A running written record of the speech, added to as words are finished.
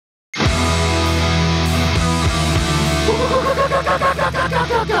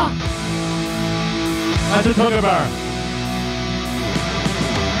That's a tugger bar.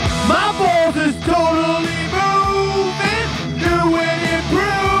 My balls is totally moving, new and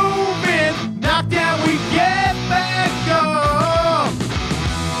improving. Knockdown, we get back up.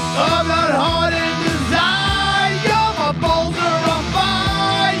 I'm not hard and desire. My balls are on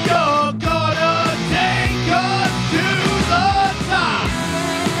fire. Gonna take us to the top.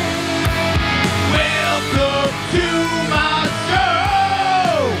 Welcome to my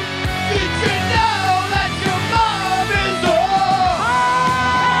show. Did you know that your mom is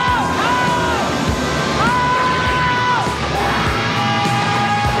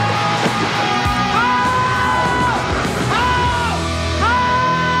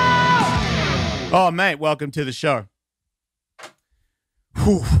Oh, mate, welcome to the show.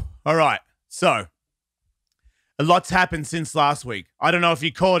 Whew. All right, so a lot's happened since last week. I don't know if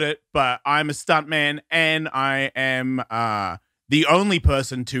you caught it, but I'm a stuntman, and I am the only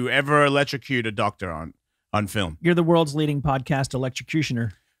person to ever electrocute a doctor on film. You're the world's leading podcast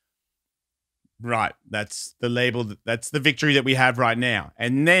electrocutioner. Right, that's the label. That's the victory that we have right now.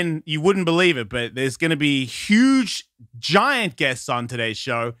 And then you wouldn't believe it, but there's going to be huge, giant guests on today's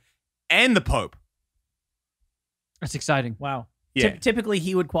show, and the Pope. That's exciting. Wow. Yeah. Typically,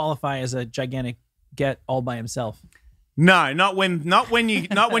 he would qualify as a gigantic get all by himself. No, not when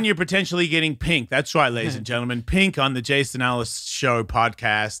you're potentially getting Pink. That's right, ladies and gentlemen. Pink on the Jason Ellis Show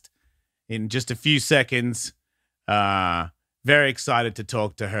podcast in just a few seconds. Very excited to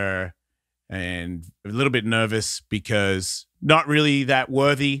talk to her, and a little bit nervous because not really that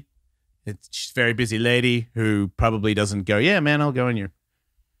worthy. She's a very busy lady who probably doesn't go, yeah, man, I'll go on your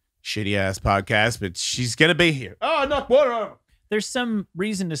shitty ass podcast, but she's gonna be here. Oh, knock water over. There's some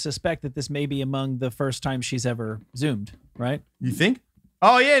reason to suspect that this may be among the first time she's ever Zoomed, right? You think?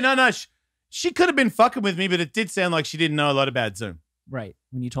 Oh yeah, no. She could have been fucking with me, but it did sound like she didn't know a lot about Zoom. Right.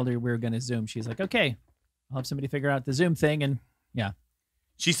 When you told her we were going to Zoom, she's like, okay, I'll have somebody figure out the Zoom thing. And yeah.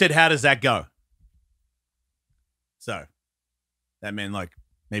 She said, how does that go? So that meant like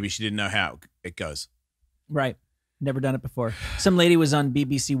maybe she didn't know how it goes. Right. Never done it before. Some lady was on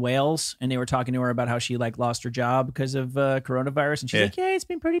BBC Wales, and they were talking to her about how she lost her job because of coronavirus. And she's like, yeah, it's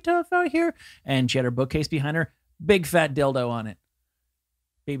been pretty tough out here. And she had her bookcase behind her, big fat dildo on it.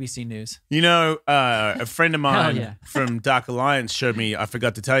 BBC News. You know, a friend of mine Oh, from Dark Alliance showed me, I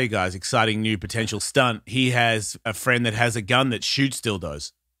forgot to tell you guys, exciting new potential stunt. He has a friend that has a gun that shoots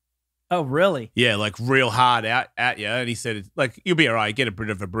dildos. Oh, really? Yeah, like real hard out at you. And he said, like, you'll be all right, get a bit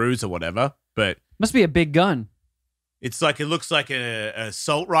of a bruise or whatever. But Must be a big gun. it's like, it looks like an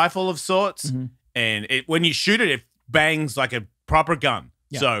assault rifle of sorts. Mm-hmm. And when you shoot it, it bangs like a proper gun.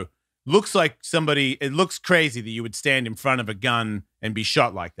 Yeah. So looks like it looks crazy that you would stand in front of a gun and be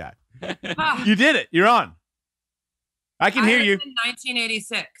shot like that. You did it. You're on. I can hear you. In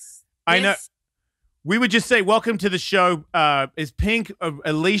 1986. I know. We would just say, welcome to the show. Is Pink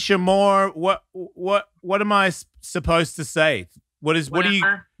Alecia Moore? What am I supposed to say? What do you,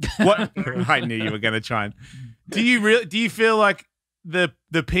 what? I knew you were going to try and, do you feel like the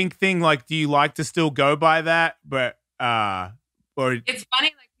Pink thing, like, do you like to still go by that? But, or it's funny,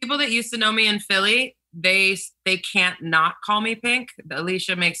 like people that used to know me in Philly, they can't not call me Pink.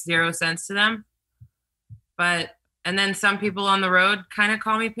 Alecia makes zero sense to them. And then some people on the road kind of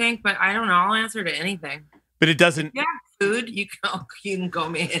call me Pink, but I don't know. I'll answer to anything. But it doesn't. Yeah, food. You can call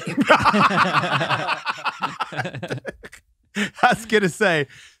me anything. I was gonna say.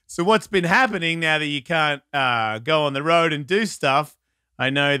 So what's been happening now that you can't go on the road and do stuff? I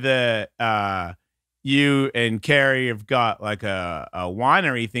know that you and Carrie have got like a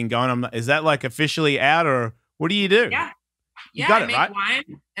winery thing going on. Is that like officially out, or what do you do? Yeah, you got I it, make right?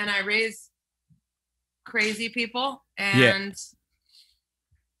 wine and I raise crazy people, and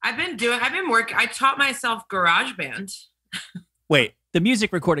I've been working. I taught myself GarageBand. Wait, the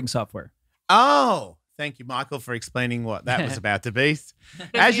music recording software. Oh, thank you, Michael, for explaining what that was about to be.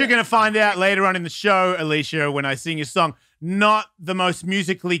 As you're going to find out later on in the show, Alecia, when I sing your song, not the most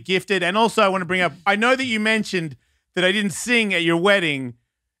musically gifted. And also I want to bring up, I know that you mentioned that I didn't sing at your wedding,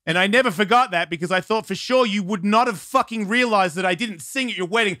 and I never forgot that because I thought for sure you would not have fucking realized that I didn't sing at your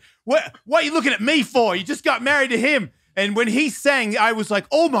wedding. What are you looking at me for? You just got married to him. And when he sang, I was like,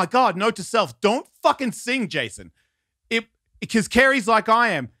 oh my God, note to self, don't fucking sing, Jason. Because Carrie's like I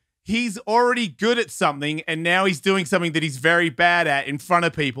am. He's already good at something, and now he's doing something that he's very bad at in front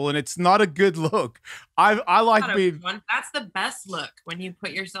of people, and it's not a good look. I like being. That's the best look, when you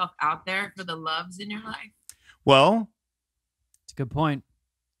put yourself out there for the loves in your life. Well, it's a good point.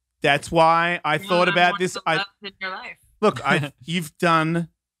 That's why I thought about this. In your life. Look, you've done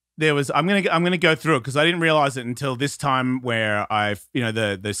I'm gonna go through it because I didn't realize it until this time where I've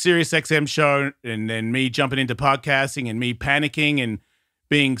the Sirius XM show and then me jumping into podcasting and me panicking and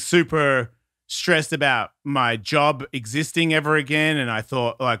being super stressed about my job existing ever again. And I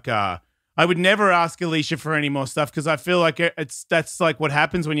thought like I would never ask Alecia for any more stuff because I feel like that's like what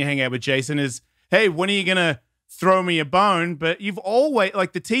happens when you hang out with Jason is, hey, when are you gonna throw me a bone? But you've always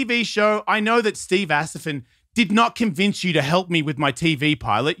like the TV show. I know that Steve Asifin did not convince you to help me with my TV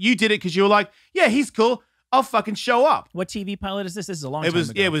pilot. You did it because you were like, yeah, he's cool. I'll fucking show up. What TV pilot is this? This is a long time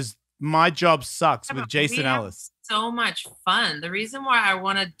ago. It was My Job Sucks Yeah, with but Jason we have Ellis. So much fun. The reason why I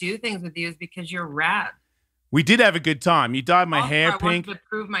want to do things with you is because you're rad. We did have a good time. You dyed my Also, hair I pink. want to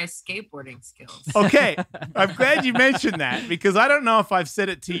prove my skateboarding skills. Okay. I'm glad you mentioned that because I don't know if I've said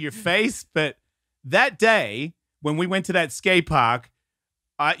it to your face, but that day when we went to that skate park,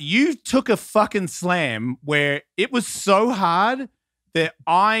 you took a fucking slam where it was so hard that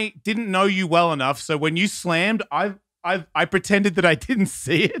I didn't know you well enough. So when you slammed, I pretended that I didn't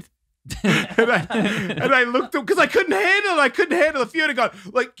see it. and I looked up because I couldn't handle it. I couldn't handle it. If you had gone,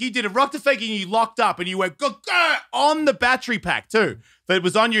 like you did a rock to fake and you locked up and you went on the battery pack too. That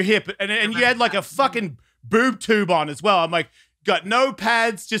was on your hip and you had like a fucking boob tube on as well. I'm like, got no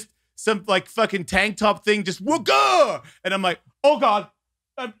pads, just some like fucking tank top thing, just go. And I'm like, oh God.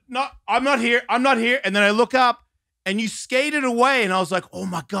 I'm not here. And then I look up and you skated away and I was like, oh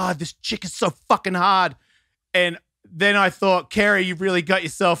my God, this chick is so fucking hard. And then I thought, Carrie, you really got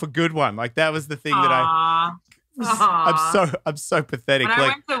yourself a good one. Like that was the thing that I'm so pathetic.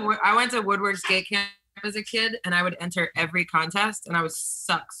 When I went to Woodward Skate Camp as a kid and I would enter every contest and I would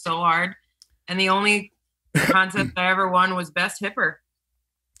suck so hard. And the only contest I ever won was Best Hipper.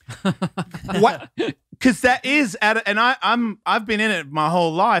 What? Because that is I've been in it my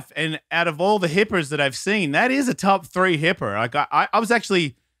whole life, and out of all the hippers that I've seen, that is a top 3 hipper. Like I was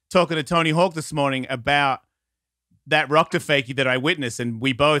actually talking to Tony Hawk this morning about that rock to fakie that I witnessed, and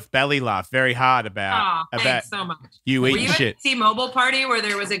we both belly laughed very hard about thanks so much. You eating shit. Were you at the T-Mobile party where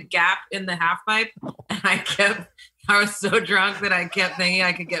there was a gap in the half pipe, and I was so drunk that I kept thinking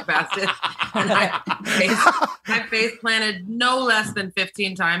I could get past it, and I face planted no less than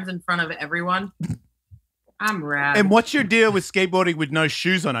 15 times in front of everyone. I'm rad. And what's your deal with skateboarding with no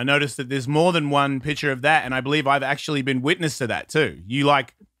shoes on? I noticed that there's more than one picture of that, and I believe I've actually been witness to that too. You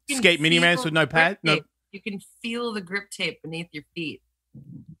like skate mini ramps with no pad? No. You can feel the grip tape beneath your feet.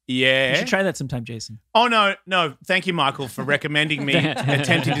 Yeah. You should try that sometime, Jason. Oh, no. Thank you, Michael, for recommending me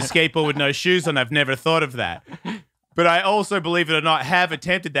attempting to skateboard with no shoes on. I've never thought of that. But I also, believe it or not, have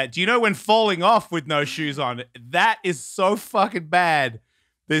attempted that. Do you know when falling off with no shoes on, that is so fucking bad.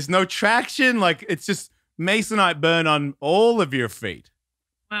 There's no traction. Like, it's just masonite burn on all of your feet.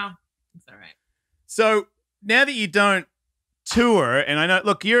 Well, it's all right. So now that you don't tour, and I know,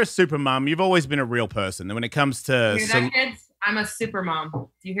 look, you're a super mom. You've always been a real person. And when it comes to... You hear that, kids? I'm a super mom. Do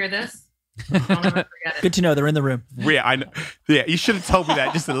you hear this? I'll never forget it. Good to know. They're in the room. Yeah, I know. Yeah, you should have told me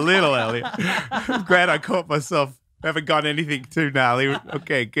that just a little earlier. I'm glad I caught myself. I haven't got anything too gnarly.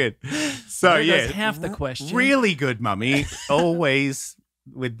 Okay, good. So, There goes half the question. Really good, mummy. Always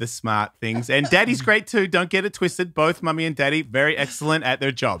with the smart things. And daddy's great too. Don't get it twisted. Both mummy and daddy, very excellent at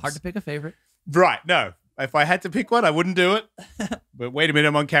their jobs. Hard to pick a favorite. Right. No. If I had to pick one, I wouldn't do it. But wait a minute,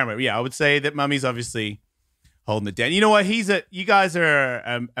 I'm on camera. Yeah, I would say that mummy's obviously holding it down. You know what? You guys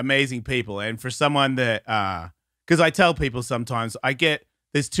are amazing people. And for someone that, because I tell people sometimes,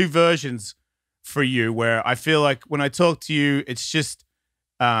 there's 2 versions for you where I feel like when I talk to you, it's just,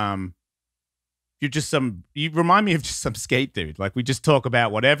 you remind me of just some skate dude. Like we just talk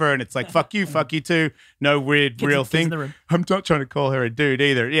about whatever and it's like, fuck you too. No weird, real thing. I'm not trying to call her a dude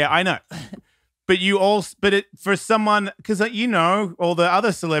either. Yeah, I know. But for someone, because you know all the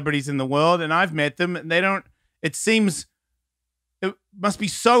other celebrities in the world, and I've met them, and they don't. It it must be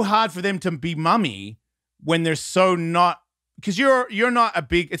so hard for them to be mummy when they're so not. Because you're not a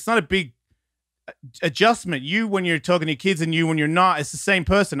big. It's not a big adjustment. You when you're talking to your kids, and you when you're not. It's the same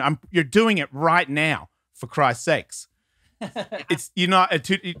person. You're doing it right now, for Christ's sakes. You're not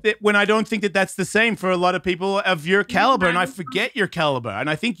when I don't think that that's the same for a lot of people of your caliber, and I forget your caliber, and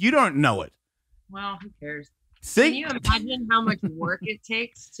I think you don't know it. Well, who cares? See? Can you imagine how much work it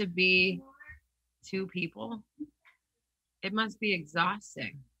takes to be 2 people? It must be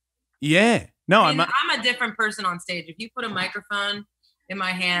exhausting. Yeah. No, I'm a different person on stage. If you put a microphone in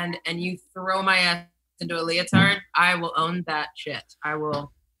my hand and you throw my ass into a leotard, I will own that shit. I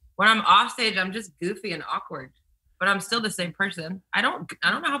will. When I'm off stage, I'm just goofy and awkward, but I'm still the same person. I don't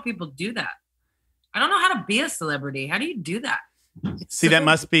know how people do that. I don't know how to be a celebrity. How do you do that? See, that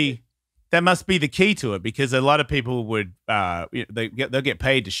must be that must be the key to it, because a lot of people would they'll get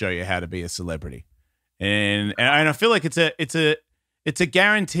paid to show you how to be a celebrity, and I feel like it's a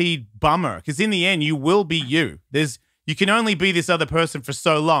guaranteed bummer, because in the end you will be you. You can only be this other person for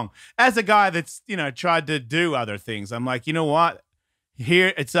so long. As a guy that's tried to do other things, I'm like, you know what?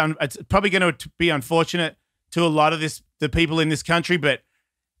 Here it's probably going to be unfortunate to a lot of the people in this country, but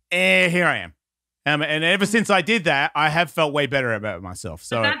here I am. And ever since I did that, I have felt way better about myself.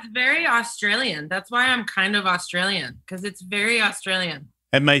 So but that's very Australian. That's why I'm kind of Australian, because it's very Australian.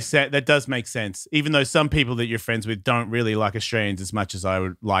 That does make sense. Even though some people that you're friends with don't really like Australians as much as I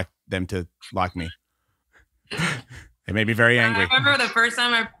would like them to like me. They made me very angry. I remember the first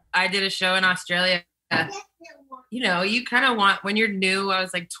time I did a show in Australia. You kind of want, when you're new, I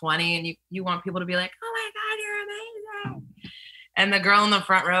was like 20, and you want people to be like, oh my God, you're amazing. And the girl in the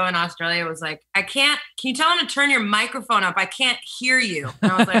front row in Australia was like, can you tell him to turn your microphone up? I can't hear you.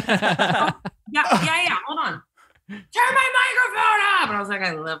 And I was like, oh, yeah, hold on. Turn my microphone up. And I was like,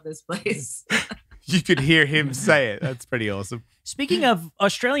 I love this place. You could hear him say it. That's pretty awesome. Speaking of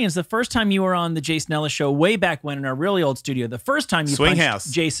Australians, the first time you were on the Jason Ellis show way back when in our really old studio, the first time you Swing punched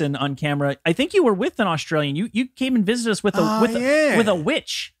House. Jason on camera, I think you were with an Australian. You came and visited us with a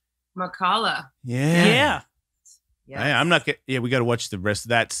witch. Makala. Yeah. Yeah. Yes. Hey, I'm not. We got to watch the rest of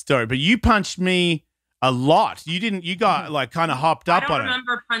that story. But you punched me a lot. You didn't. You got like kind of hopped up on it. I don't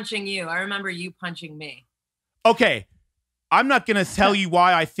remember punching you. I remember you punching me. Okay, I'm not going to tell you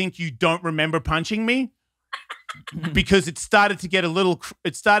why I think you don't remember punching me, because it started to get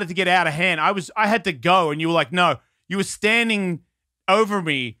out of hand. I had to go, and you were like, no. You were standing over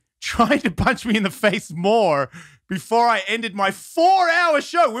me, trying to punch me in the face more before I ended my 4-hour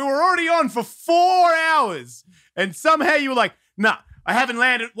show. We were already on for 4 hours. And somehow you were like, nah, I haven't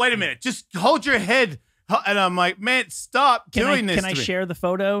landed. Wait a minute. Just hold your head. And I'm like, man, stop doing this. Can I share the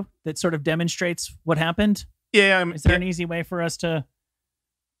photo that sort of demonstrates what happened? Yeah. Is there an easy way for us to...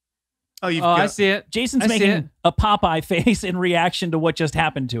 I see it. Jason's making a Popeye face in reaction to what just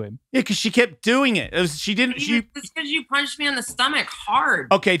happened to him. Yeah, because she kept doing it. She didn't. It's because you punched me in the stomach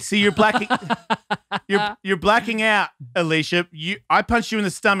hard. Okay, so you're blacking. you're blacking out, Alecia. I punched you in the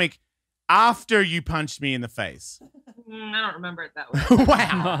stomach after you punched me in the face. I don't remember it that way.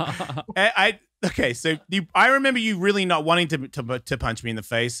 Wow. Okay, so I remember you really not wanting to punch me in the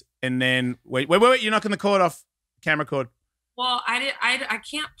face, and then wait. You're not going to call it off camera cord. Well, I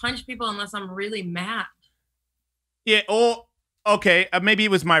can't punch people unless I'm really mad. Yeah, or okay, maybe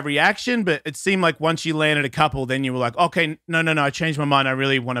it was my reaction, but it seemed like once you landed a couple, then you were like, okay, no, I changed my mind. I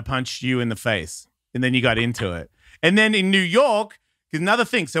really want to punch you in the face, and then you got into it. And then in New York, another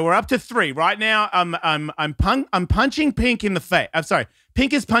thing. So we're up to 3 right now. I'm punching Pink in the face. I'm sorry,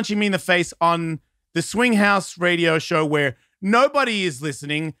 Pink is punching me in the face on the Swing House radio show where nobody is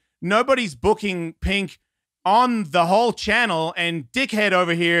listening. Nobody's booking Pink on the whole channel, and dickhead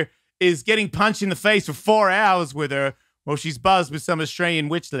over here is getting punched in the face for 4 hours with her while she's buzzed with some Australian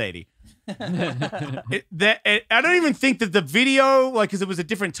witch lady. I don't even think that the video, like, because it was a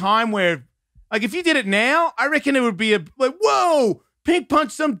different time where, like, if you did it now, I reckon it would be like, whoa, Pink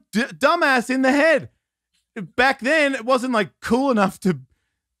punched some dumbass in the head. Back then, it wasn't like cool enough to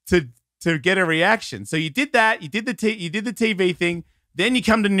get a reaction. So you did that. You did the TV thing. Then you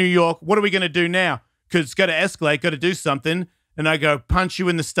come to New York. What are we going to do now? Because it's got to escalate, got to do something. And I go, punch you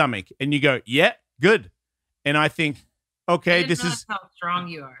in the stomach. And you go, yeah, good. And I think, okay, this is how strong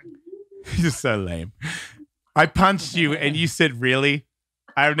you are. You're so lame. I punched you and you said, really?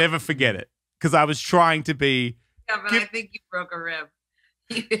 I'll never forget it. Because I was trying to be. Yeah, but I think you broke a rib.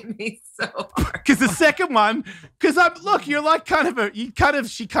 You hit me so hard. Because the second one, you're like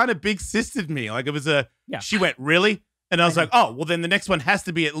she kind of big sistered me. Like it was she went, really? And I was like, oh, well, then the next one has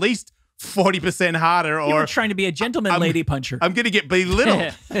to be at least 40% harder, or you were trying to be a gentleman lady puncher. I'm going to get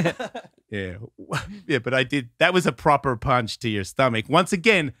belittled. Yeah, but I did. That was a proper punch to your stomach. Once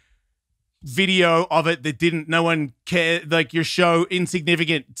again, video of it that no one cared. Like your show,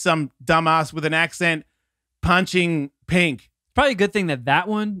 insignificant, some dumbass with an accent punching Pink. Probably a good thing that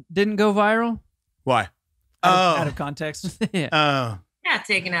one didn't go viral. Why? Out of context. Yeah. Yeah,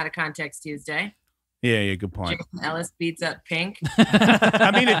 taken out of context Tuesday. Yeah, good point. Jason Ellis beats up Pink.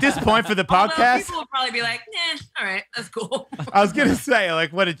 I mean, at this point for the podcast, people will probably be like, "Nah, all right, that's cool." I was gonna say,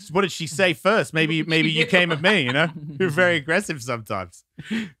 like, what did she say first? Maybe you came at me. You know, you're very aggressive sometimes.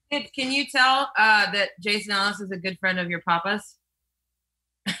 Can you tell that Jason Ellis is a good friend of your papa's?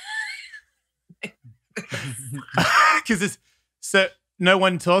 Because so no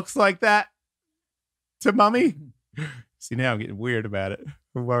one talks like that to Mummy. See, now I'm getting weird about it.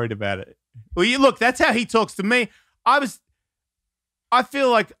 I'm worried about it. Well, look, that's how he talks to me. I feel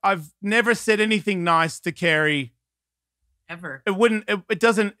like I've never said anything nice to Carrie. Ever. It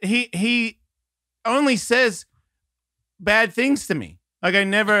doesn't, he only says bad things to me. Like I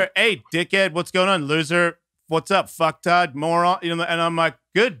never, hey, dickhead, what's going on? Loser, what's up? Fucktard, moron. You know, and I'm like,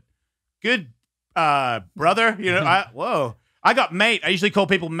 good, brother. You know, I got mate. I usually call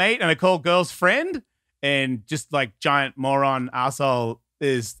people mate and I call girls friend, and just like giant moron asshole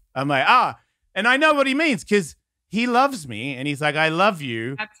I'm like, and I know what he means because he loves me and he's like, I love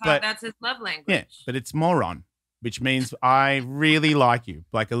you. That's his love language. Yeah, but it's moron, which means I really like you,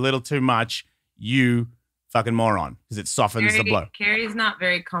 like a little too much, you fucking moron, because it softens the blow. Carrie's not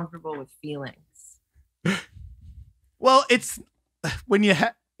very comfortable with feelings. Well, it's when you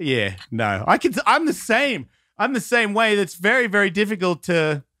I'm the same. I'm the same way. That's very, very difficult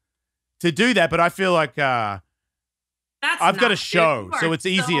to do that, but I feel like I've got a show, so it's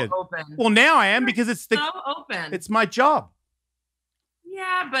easier. Open. Well, now I am because it's so open. It's my job.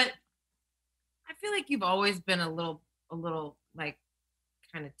 Yeah, but I feel like you've always been a little like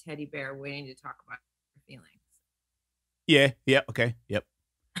kind of teddy bear waiting to talk about your feelings. Yeah, okay, yep.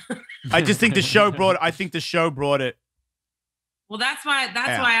 I just think the show brought it. Well, that's why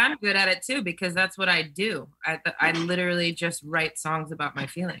I'm good at it too, because that's what I do. I literally just write songs about my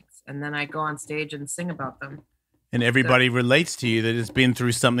feelings, and then I go on stage and sing about them. And everybody relates to you that has been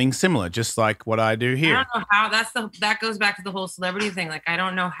through something similar, just like what I do here. I don't know how. That goes back to the whole celebrity thing. Like, I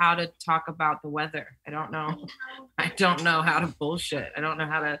don't know how to talk about the weather. I don't know how to bullshit. I don't know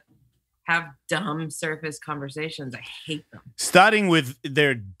how to have dumb surface conversations. I hate them. Starting with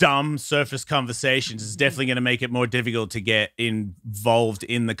their dumb surface conversations is definitely going to make it more difficult to get involved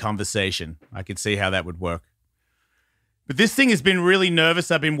in the conversation. I could see how that would work. But this thing has been really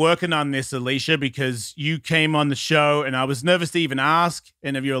nervous. I've been working on this, Alecia, because you came on the show and I was nervous to even ask.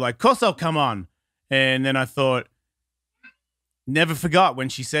 And you were like, of course I'll come on. And then I thought, never forgot when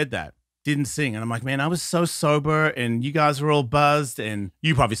she said that. Didn't sing. And I'm like, man, I was so sober and you guys were all buzzed. And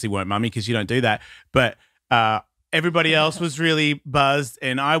you obviously weren't, Mummy, because you don't do that. But everybody else was really buzzed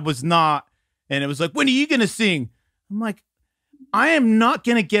and I was not. And it was like, when are you going to sing? I'm like, I am not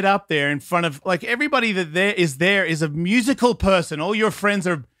going to get up there in front of, like, everybody that there is a musical person. All your friends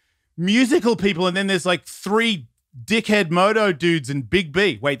are musical people. And then there's like 3 dickhead moto dudes and Big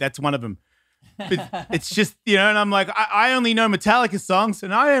B. Wait, that's one of them. It's just, you know, and I'm like, I only know Metallica songs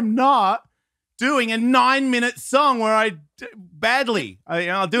and I am not doing a 9-minute song where I'll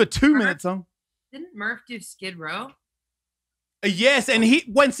do a 2-minute song. Didn't Murph do Skid Row? Yes. And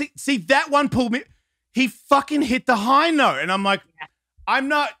see that one pulled me. He fucking hit the high note. And I'm like, yeah. I'm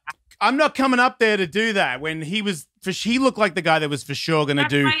not coming up there to do that. When he looked like the guy that was for sure going to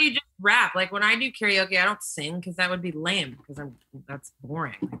do. That's why you just rap. Like when I do karaoke, I don't sing because that would be lame because that's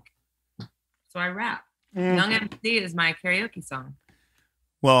boring. So I rap. Young MC is my karaoke song.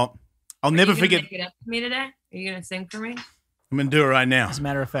 Well, I'll never forget. Make it up to me today? Are you going to sing for me? I'm going to do it right now. As a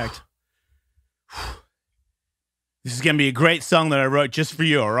matter of fact. This is going to be a great song that I wrote just for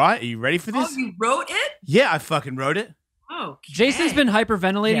you, all right? Are you ready for this? Oh, you wrote it? Yeah, I fucking wrote it. Oh, okay. Jason's been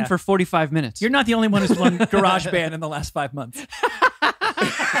hyperventalating for 45 minutes. You're not the only one who's won GarageBand in the last 5 months.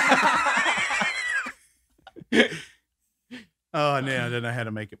 Oh, no, I don't know how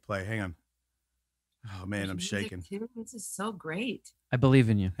to make it play. Hang on. Oh, man, I'm shaking. This is so great. I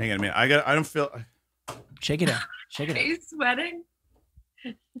believe in you. Hang on a minute. I don't feel... Shake it out. Shake it out. Are you sweating?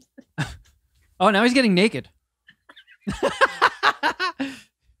 Oh, now he's getting naked.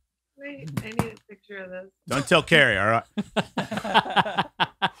 Wait, I need a picture of this. Don't tell Carrie, all right?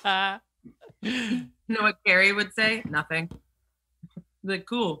 You know what Carrie would say? Nothing. Like,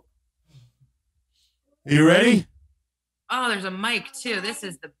 cool. You ready? Oh, there's a mic too. This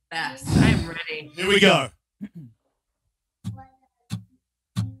is the best. I'm ready. Here we go.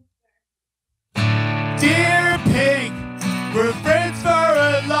 Dear Pink, we're friends for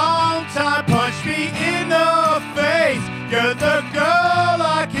a long time. Punch me in the face. You're the girl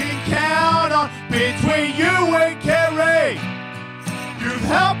I can count on between you and Carrie. You've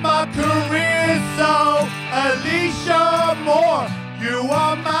helped my career so, Alecia Moore. You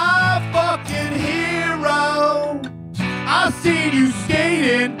are my fucking hero. I've seen you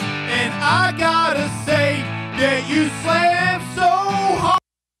skating, and I gotta say that you slammed so hard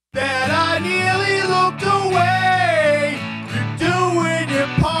that I nearly looked away. You're doing your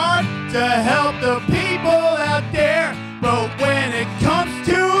part to help the people out there, but when it comes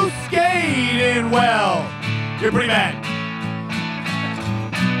to skating, well, you're pretty bad.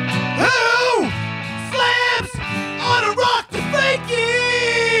 Who slams on a rock to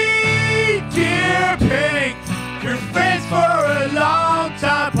Frankie? Dear Pink, you're friends for a long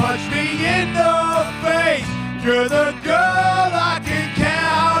time. Punch me in the face. You're the girl I can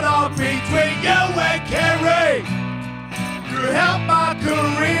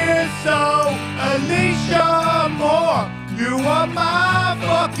You are my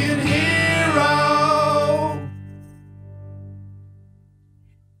fucking hero.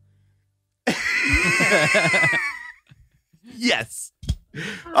 Yes.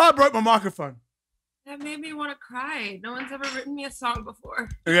 Oh, I broke my microphone. That made me want to cry. No one's ever written me a song before.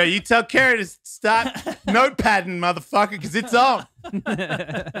 Okay, you tell Carrie to start notepadding, motherfucker, because it's on.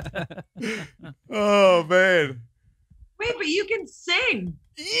 Oh, man. Wait, but you can sing.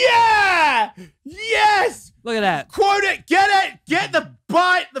 Yeah! Yes! Look at that. Quote it! Get it! Get the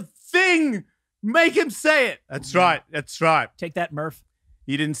bite, the thing! Make him say it. That's right. That's right. Take that, Murph.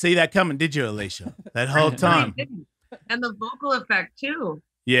 You didn't see that coming, did you, Alecia? That whole time. I didn't. And the vocal effect, too.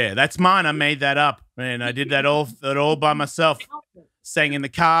 Yeah, that's mine. I made that up. Man, I did that all by myself. Sang in the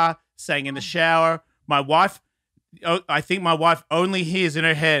car, sang in the shower. My wife, I think my wife only hears in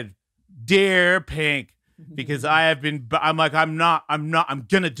her head, "Dear Pink," because I'm like, I'm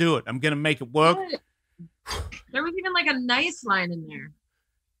going to do it. I'm going to make it work. There was even like a nice line in there.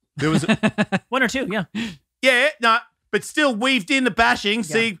 There was one or two, yeah. Yeah, no, but still weaved in the bashing. Yeah.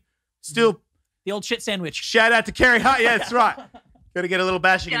 See, still. The old shit sandwich. Shout out to Carrie Hart. Yeah, that's right. Got to get a little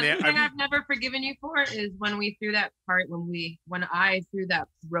bashing in there. The thing I've never forgiven you for is when we threw that part, when I threw that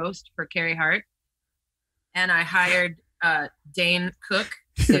roast for Carrie Hart, and I hired Dane Cook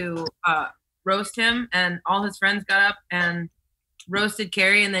to roast him, and all his friends got up and roasted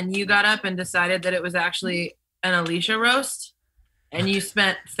Carrie, and then you got up and decided that it was actually an Alecia roast, and you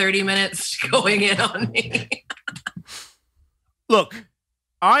spent 30 minutes going in on me. Look,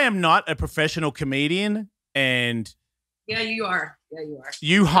 I am not a professional comedian, and yeah, you are. Yeah, you are.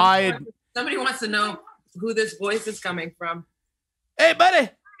 You hired. Somebody wants to know who this voice is coming from. Hey,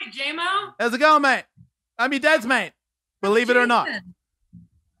 buddy. Hi, J-Mo. How's it going, mate? I'm your dad's mate. Believe it or not.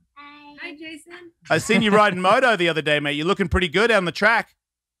 Hi, Jason. I seen you riding moto the other day, mate. You're looking pretty good on the track.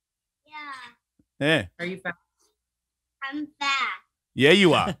 Yeah. Yeah. Are you fast? I'm fast. Yeah,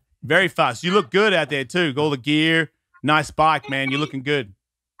 you are. Very fast. You look good out there, too. All the gear. Nice bike, man. You're looking good.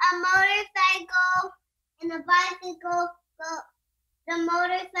 A motorcycle and a bicycle the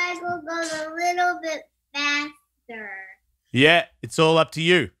motorcycle goes a little bit faster. Yeah, it's all up to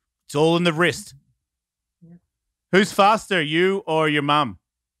you. It's all in the wrist. Yeah. Who's faster, you or your mum?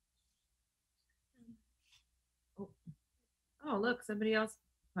 Oh, look, somebody else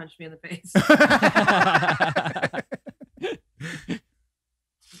punched me in the face.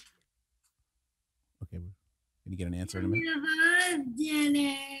 Okay, we're gonna get an answer in a minute.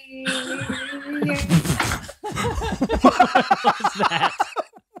 What was that?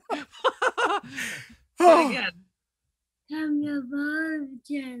 Oh. Again. I'm your mom,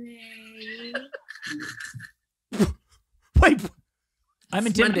 Jenny. Wait. I'm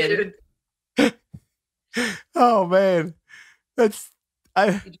intimidated. Oh man.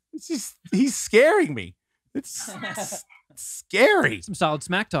 He's scaring me. It's scary. Some solid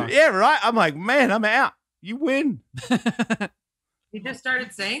smack talk. Yeah, right. I'm like, man, I'm out. You win. He just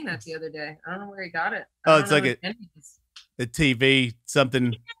started saying that the other day. I don't know where he got it. Oh, it's like a TV,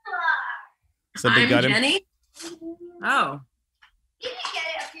 something got him. Jenny? Oh.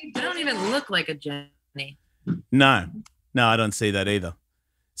 You don't even look like a Jenny. No, I don't see that either.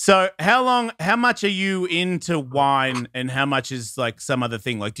 So how much are you into wine and how much is like some other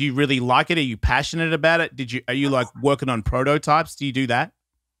thing? Like, do you really like it? Are you passionate about it? Are you like working on prototypes? Do you do that?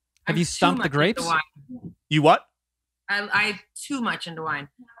 Have you stomped the grapes? You what? I'm too much into wine.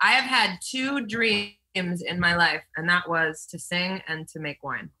 I have had 2 dreams in my life, and that was to sing and to make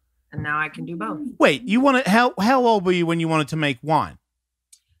wine. And now I can do both. Wait, how old were you when you wanted to make wine?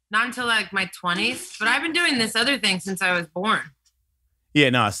 Not until like my 20s, but I've been doing this other thing since I was born. Yeah,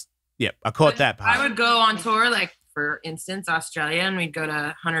 nice. Yeah, I caught that part. I would go on tour, like for instance, Australia, and we'd go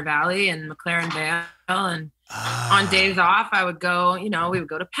to Hunter Valley and McLaren Vale, and on days off, I would go, we would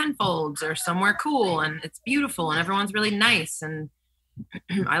go to Penfolds or somewhere cool, and it's beautiful, and everyone's really nice, and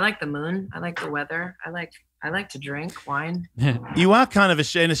I like the moon, I like the weather, I like to drink wine. You are kind of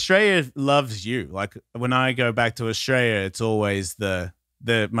and Australia loves you. Like when I go back to Australia, it's always the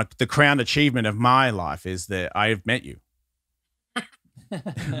crown achievement of my life is that I have met you.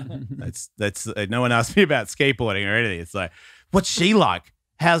 that's no one asked me about skateboarding or anything. It's like, what's she like?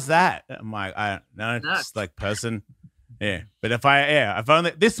 How's that? I'm like, I don't know, just like person. Yeah. But if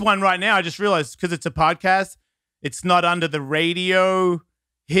only this one right now, I just realized because it's a podcast, it's not under the radio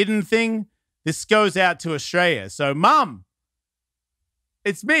hidden thing. This goes out to Australia. So, Mum,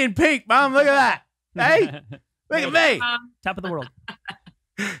 it's me and Pink, Mum. Look at that. Hey, look at me. Top of the world.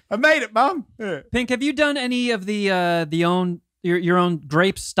 I made it, Mum. Yeah. Pink, have you done any of your own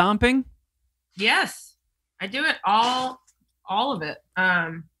grape stomping? Yes, I do it all of it.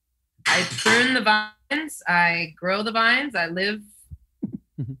 I prune the vines. I grow the vines. I live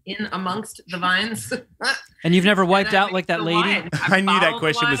in amongst the vines. And you've never wiped And I out like make that the lady? wine. I knew that bottle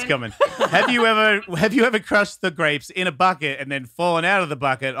question was wine. coming. Have you ever crushed the grapes in a bucket and then fallen out of the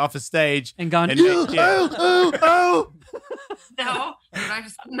bucket off a stage And gone, and oh. No, but I've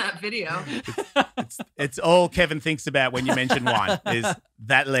seen that video. It's all Kevin thinks about when you mention wine is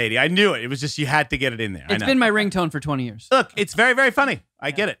that lady. I knew it. It was just you had to get it in there. I It's know. been my ringtone for 20 years. Look, it's very, very funny.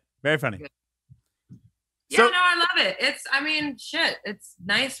 I get it. Very funny. Yeah, So- no, I love it. Shit. It's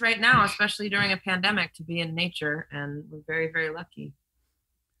nice right now, especially during a pandemic, to be in nature, and we're very, very lucky.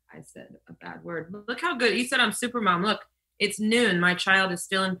 I said a bad word. Look how good. You said I'm super mom. Look, it's noon. My child is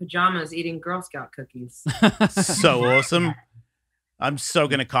still in pajamas eating Girl Scout cookies. So awesome. I'm so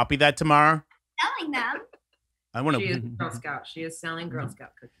going to copy that tomorrow. Selling them. I want She is to. Girl Scout. She is selling Girl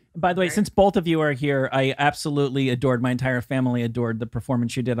Scout cookies. By the way, Very- since both of you are here, I absolutely adored, my entire family adored the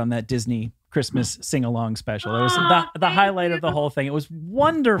performance you did on that Disney Christmas sing-along special. It was Aw, the thank highlight of the you. whole thing. It was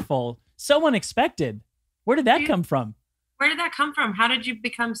wonderful. So unexpected. Where did that come from? Where did that come from? How did you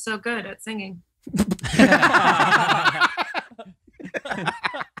become so good at singing?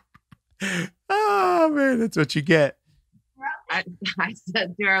 Oh, man, that's what you get. I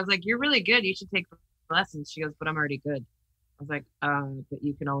said to her, I was like, "You're really good. You should take lessons." She goes, "But I'm already good." I was like, "But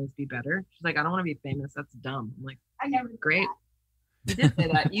you can always be better." She's like, "I don't want to be famous. That's dumb." I'm like, I never did "Great." that. You did say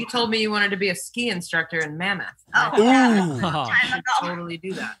that. You told me you wanted to be a ski instructor in Mammoth. Oh, Ooh. yeah. You Time should ago. totally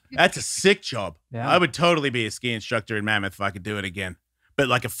do that. That's a sick job. Yeah. I would totally be a ski instructor in Mammoth if I could do it again, but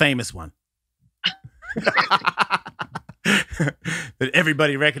like a famous one. That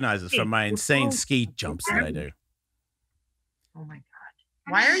everybody recognizes from my insane ski jumps that I do. Oh my god!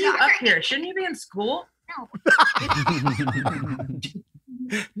 Why are you up here? Shouldn't you be in school? No.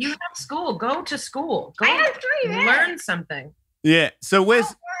 You have school. Go to school. Go I have 3 minutes. learn something. Yeah. So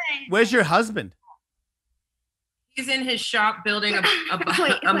where's your husband? He's in his shop building a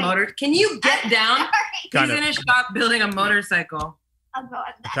Wait. motor. Can you get down? Kind He's of. in his shop building a motorcycle. I'll go at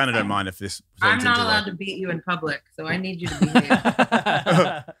I that. kind of don't mind if this. I'm turns not into allowed to beat you in public, so I need you to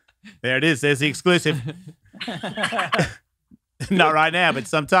behave. There it is. There's the exclusive. Not right now, but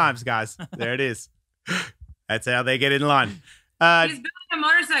sometimes, guys. There it is. That's how they get in line. He's building a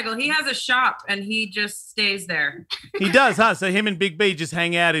motorcycle. He has a shop, and he just stays there He does, huh? So him and Big B just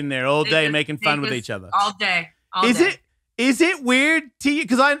hang out in there all They day, just- making they fun with just- each other. all day. All Is day. it weird to you?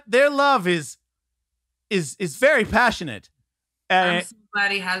 Because their love is very passionate. I'm so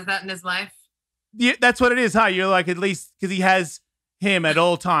glad he has that in his life. That's what it is, huh? You're like, at least because he has him at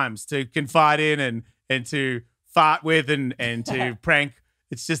all times to confide in and to fart with and to prank.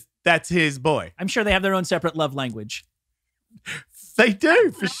 It's just that's his boy. I'm sure they have their own separate love language. They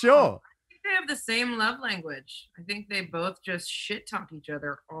do for sure. I think they have the same love language. I think they both just shit talk each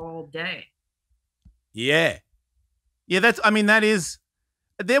other all day. Yeah. Yeah, that is.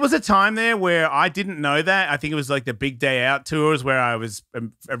 There was a time there where I didn't know that. I think it was like the Big Day Out tours where I was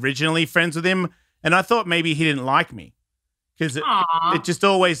originally friends with him, and I thought maybe he didn't like me because it Aw. was just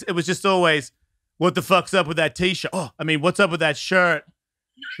always, what the fuck's up with that t-shirt? Oh, I mean, what's up with that shirt?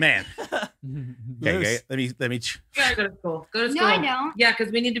 Man. Okay, let me. You gotta go to school. Go to school. No, I don't. Yeah,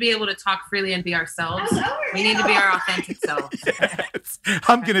 because we need to be able to talk freely and be ourselves. I'm over We you. need to be our authentic selves.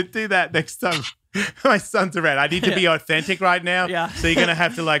 I'm gonna do that next time. My son's around. I need to be authentic right now. Yeah. So you're gonna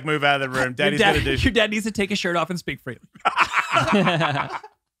have to like move out of the room. Daddy's gonna do. Your dad needs to take his shirt off and speak freely.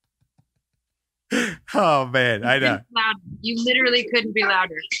 Oh man, I know. Loud. You literally couldn't be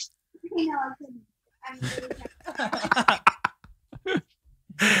louder. No, I couldn't. I'm really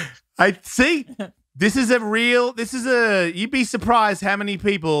I see. This is you'd be surprised how many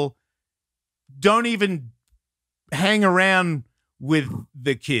people don't even hang around with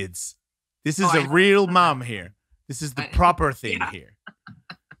the kids. This is a real mom here. This is the proper thing here.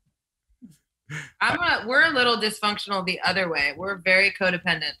 We're a little dysfunctional the other way. We're very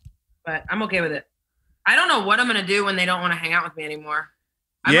codependent, but I'm okay with it. I don't know what I'm gonna do when they don't want to hang out with me anymore.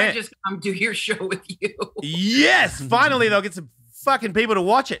 I Yeah. might just come do your show with you. Yes, finally they'll get some fucking people to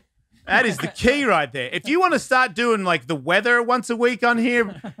watch it. That is the key right there. If you want to start doing like the weather once a week on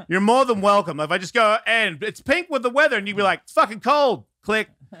here, you're more than welcome. If I just go and it's pink with the weather, and you'd be like, it's fucking cold. Click.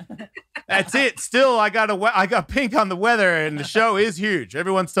 That's it. Still, I got pink on the weather, and the show is huge.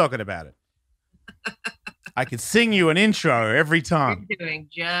 Everyone's talking about it. I could sing you an intro every time. You're doing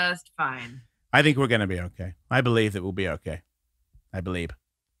just fine. I think we're gonna be okay. I believe that we'll be okay. I believe.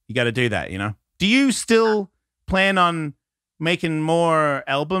 You got to do that, you know. Do you still plan on making more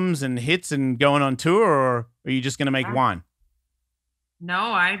albums and hits and going on tour, or are you just gonna make one? No,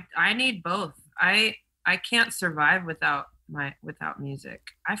 I need both. I can't survive without without music.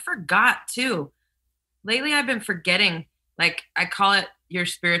 I forgot too. Lately I've been forgetting, like I call it your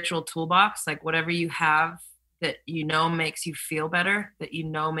spiritual toolbox, like whatever you have that makes you feel better, that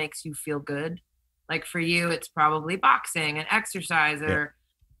makes you feel good. Like for you, it's probably boxing and exercise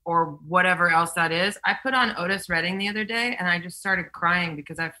or whatever else that is. I put on Otis Redding the other day and I just started crying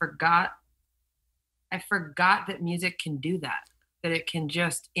because I forgot that music can do that it can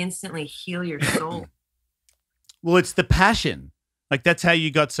just instantly heal your soul. Well, it's the passion. Like that's how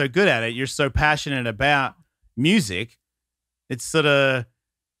you got so good at it. You're so passionate about music. It's sort of,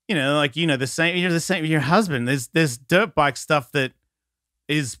 the same. You're the same with your husband. There's dirt bike stuff that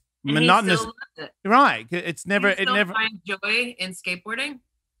is and monotonous. He still loves it. Right? It's never. He still it never finds joy in skateboarding.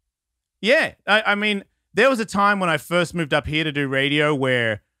 Yeah, I mean, there was a time when I first moved up here to do radio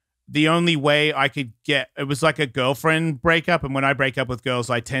where the only way I could it was like a girlfriend breakup, and when I break up with girls,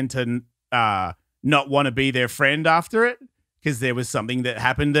 I tend to not want to be their friend after it because there was something that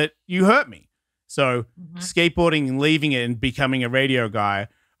happened that you hurt me. So skateboarding and leaving it and becoming a radio guy,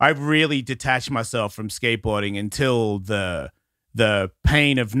 I've really detached myself from skateboarding until the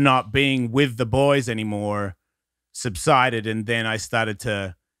pain of not being with the boys anymore subsided, and then I started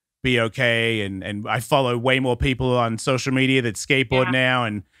to be okay. And I follow way more people on social media that skateboard now.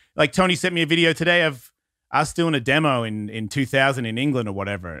 And like Tony sent me a video today of us doing a demo in 2000 in England or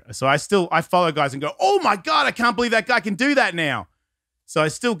whatever. So I follow guys and go, oh my God, I can't believe that guy can do that now. So I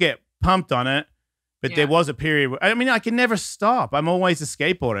still get pumped on it. But there was a period where, I mean, I can never stop. I'm always a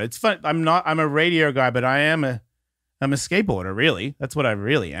skateboarder. It's fun. I'm a radio guy, but I'm a skateboarder, really. That's what I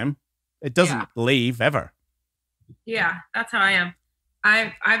really am. It doesn't leave ever. Yeah, that's how I am.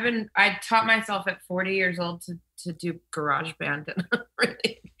 I taught myself at 40 years old to do garage band, and I'm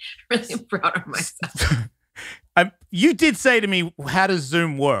really proud of myself. You did say to me, how does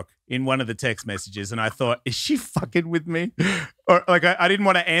Zoom work, in one of the text messages, and I thought, is she fucking with me? Or like I didn't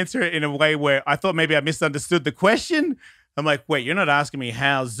want to answer it in a way where I thought maybe I misunderstood the question. I'm like, wait, you're not asking me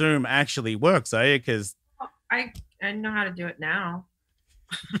how Zoom actually works, are you? Because I know how to do it now.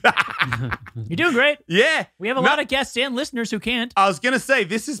 You're doing great. Yeah. We have a lot of guests and listeners who can't. I was going to say,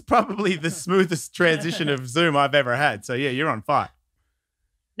 this is probably the smoothest transition of Zoom I've ever had. So yeah, you're on fire.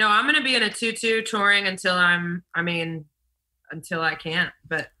 No, I'm going to be in a tutu touring until until I can't.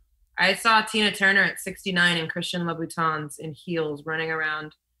 But I saw Tina Turner at 69 in Christian Louboutins in heels running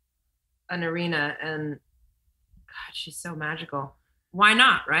around an arena, and God, she's so magical. Why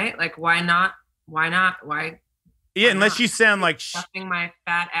not, right? Like, why not? Why not? Why? Yeah, unless you sound like stuffing my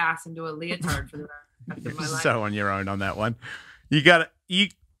fat ass into a leotard for the rest of my life. So on your own on that one.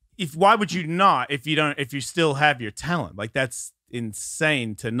 Why would you not if you still have your talent? Like, that's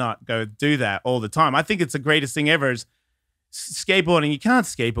insane to not go do that all the time. I think it's the greatest thing ever is skateboarding. You can't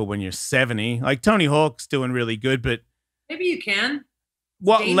skateboard when you're 70. Like Tony Hawk's doing really good, but maybe you can.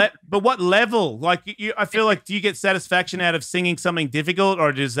 But what level? Like I feel like, do you get satisfaction out of singing something difficult,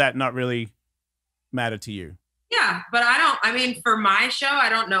 or does that not really matter to you? Yeah, but I mean, for my show, I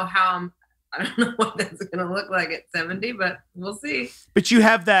don't know what that's going to look like at 70, but we'll see. But you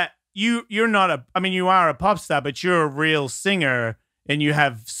have that, you're not you are a pop star, but you're a real singer and you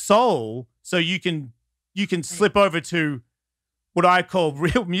have soul. So you can slip over to what I call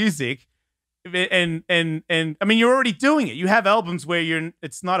real music. And I mean, you're already doing it. You have albums where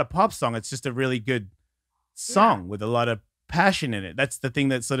it's not a pop song. It's just a really good song with a lot of passion in it. That's the thing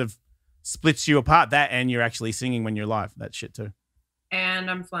that sort of splits you apart, that and you're actually singing when you're live. That shit too. And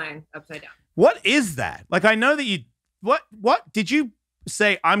I'm flying upside down. What is that? Like, I know that what did you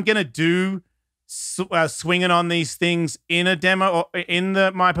say? I'm going to do swinging on these things in a demo or in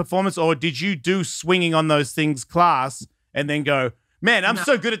my performance, or did you do swinging on those things class and then go, man, I'm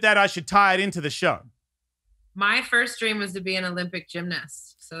so good at that, I should tie it into the show? My first dream was to be an Olympic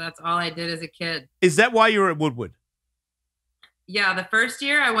gymnast. So that's all I did as a kid. Is that why you were at Woodward? Yeah, the first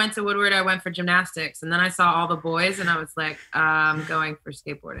year I went to Woodward, I went for gymnastics. And then I saw all the boys and I was like, I'm going for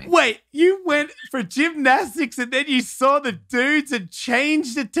skateboarding. Wait, you went for gymnastics and then you saw the dudes and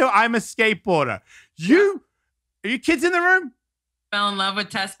changed it to I'm a skateboarder. Are you kids in the room? Fell in love with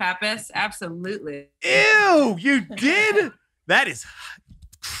Tess Pappas? Absolutely. Ew, you did? That is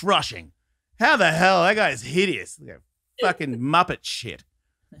crushing. How the hell? That guy is hideous. Like fucking Muppet shit.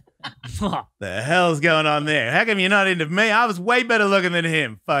 The hell's going on there? How come you're not into me? I was way better looking than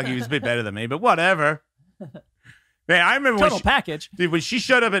him. Fuck, he was a bit better than me, but whatever. Man, I remember total package. Dude, when she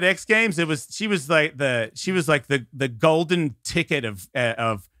showed up at X Games, she was like the golden ticket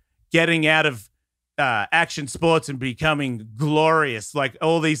of getting out of action sports and becoming glorious. Like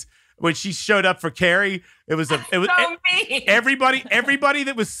all these, when she showed up for Carrie, it was everybody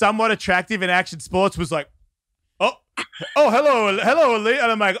that was somewhat attractive in action sports was like, oh, oh, hello, Ali.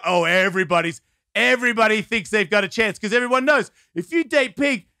 And I'm like, oh, everybody thinks they've got a chance because everyone knows if you date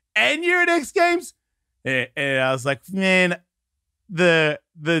Pink and you're at X Games. And I was like, man, the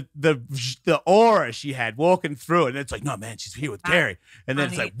aura she had walking through it. And it's like, no, man, she's here with Carrie. And then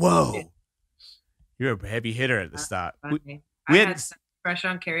it's like, whoa, you're a heavy hitter at the start. I We had had, such a crush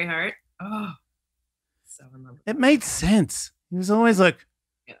on Carrie Hart. Oh, so in love with it made sense. He was always like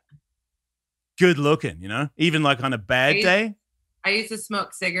Yeah. good looking, even like on a bad day. I used to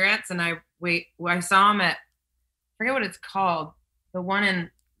smoke cigarettes, and I saw him at, I forget what it's called, the one in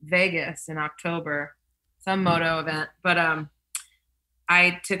Vegas in October, some moto event. But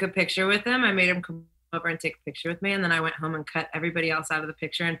I took a picture with him. I made him come over and take a picture with me, and then I went home and cut everybody else out of the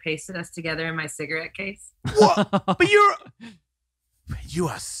picture and pasted us together in my cigarette case. What? But you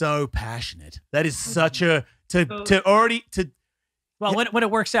are so passionate. That is such a to already to. Well, when it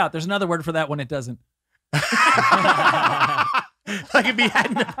works out, there's another word for that when it doesn't. Like if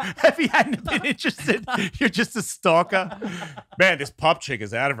he hadn't been interested, you're just a stalker. Man, this pop chick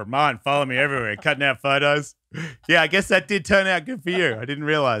is out of her mind, following me everywhere, cutting out photos. Yeah, I guess that did turn out good for you. I didn't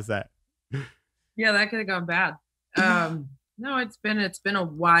realize that. Yeah, that could have gone bad. No, it's been a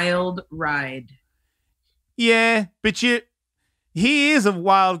wild ride. Yeah, but he is a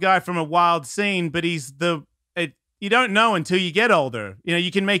wild guy from a wild scene, but he's you don't know until you get older.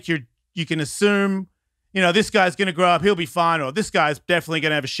 You can assume, this guy's going to grow up, he'll be fine, or this guy's definitely going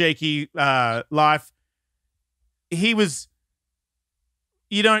to have a shaky life. He's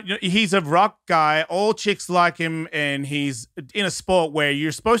a rock guy. All chicks like him, and he's in a sport where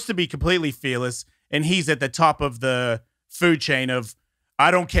you're supposed to be completely fearless, and he's at the top of the food chain of,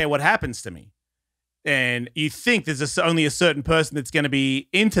 I don't care what happens to me. And you think there's only a certain person that's going to be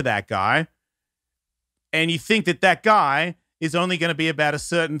into that guy, and you think that guy is only going to be about a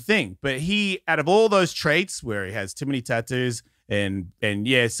certain thing. But he, out of all those traits where he has too many tattoos, and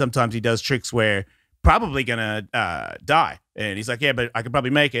yeah, sometimes he does tricks where probably going to die. And he's like, yeah, but I could probably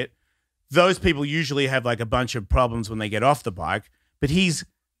make it. Those people usually have like a bunch of problems when they get off the bike. But he's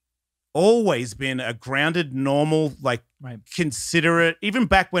always been a grounded, normal, like considerate. Even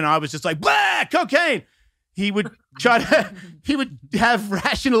back when I was just like, blah, cocaine, he would have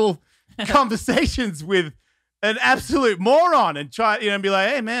rational conversations with an absolute moron and try, and be like,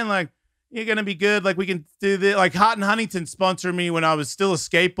 hey man, like, you're going to be good. Like, we can do this. Like, Hart and Huntington sponsored me when I was still a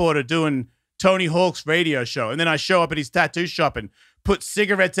skateboarder doing Tony Hawk's radio show. And then I show up at his tattoo shop and put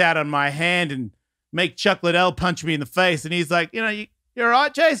cigarettes out on my hand and make Chuck Liddell punch me in the face. And he's like, you're all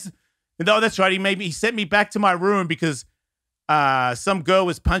right, Chase? And oh, that's right. He sent me back to my room because some girl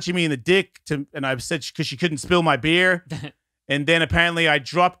was punching me in the dick and I said, because she couldn't spill my beer. And then apparently I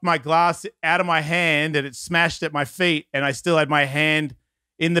dropped my glass out of my hand and it smashed at my feet. And I still had my hand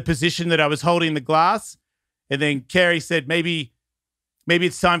in the position that I was holding the glass. And then Carrie said, maybe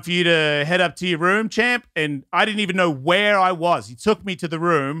it's time for you to head up to your room, champ. And I didn't even know where I was. He took me to the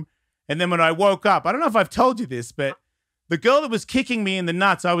room. And then when I woke up, I don't know if I've told you this, but the girl that was kicking me in the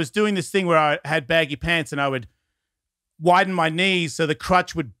nuts, I was doing this thing where I had baggy pants and I would widen my knees so the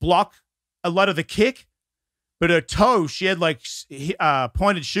crutch would block a lot of the kick. But her toe, she had like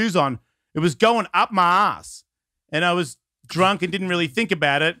pointed shoes on. It was going up my ass. And I was drunk and didn't really think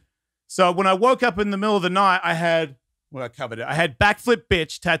about it. So when I woke up in the middle of the night, I had backflip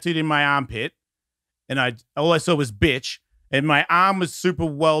bitch tattooed in my armpit. And all I saw was bitch. And my arm was super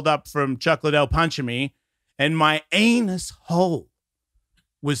welled up from Chuck Liddell punching me. And my anus hole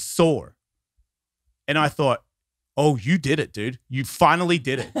was sore. And I thought, oh, you did it, dude. You finally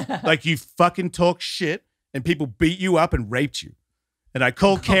did it. Like, you fucking talk shit and people beat you up and raped you. And I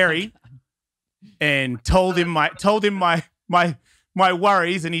called Carrie and told him my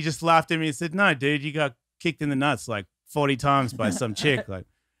worries. And he just laughed at me and said, no, dude, you got kicked in the nuts like 40 times by some chick. Like,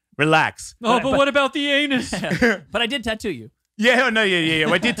 relax. Oh, but what about the anus? But I did tattoo you. Yeah, no, yeah.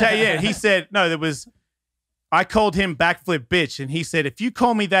 I did tell you. Yeah. He said, no, I called him backflip bitch. And he said, if you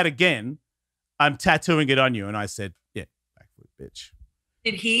call me that again, I'm tattooing it on you. And I said, yeah, backflip bitch.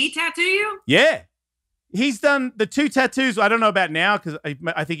 Did he tattoo you? Yeah. He's done the 2 tattoos. I don't know about now because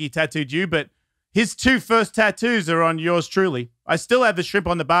I think he tattooed you, but his 2 first tattoos are on yours truly. I still have the shrimp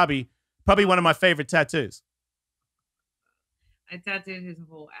on the Barbie. Probably one of my favorite tattoos. I tattooed his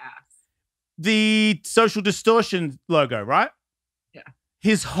whole ass. The Social Distortion logo, right? Yeah.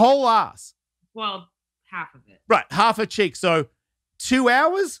 His whole ass. Well, half of it. Right, half a cheek. So 2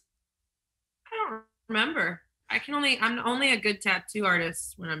 hours? I don't remember. I'm only a good tattoo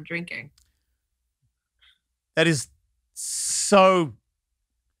artist when I'm drinking. That is so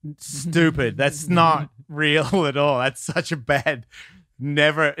stupid. That's not real at all. That's such a bad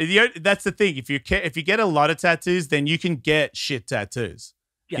Never. That's the thing. If you get a lot of tattoos, then you can get shit tattoos.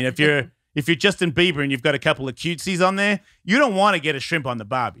 Yeah. You know, if you're Justin Bieber and you've got a couple of cutesies on there, you don't want to get a shrimp on the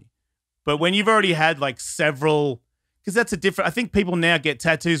Barbie. But when you've already had like several, because that's a different. I think people now get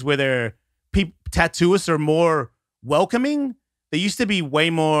tattoos where they're tattooists are more welcoming. They used to be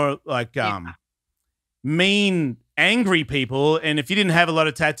way more like mean, angry people. And if you didn't have a lot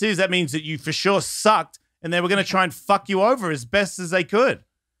of tattoos, that means that you for sure sucked. And they were going to try and fuck you over as best as they could.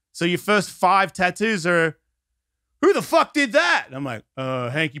 So your first 5 tattoos are, who the fuck did that? And I'm like,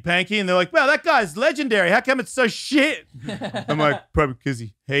 Hanky Panky. And they're like, well, that guy's legendary. How come it's so shit? I'm like, probably because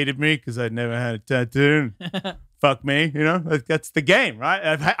he hated me because I'd never had a tattoo. Fuck me. You know, that's the game,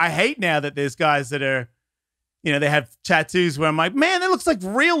 right? I hate now that there's guys that are, you know, they have tattoos where I'm like, man, that looks like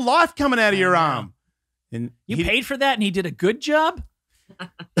real life coming out of your arm. And you paid for that and he did a good job?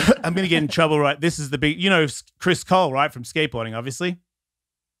 I'm going to get in trouble, right? This is the big, you know, Chris Cole, right? From skateboarding, obviously.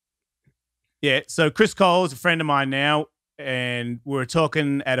 Yeah. So Chris Cole is a friend of mine now. And we were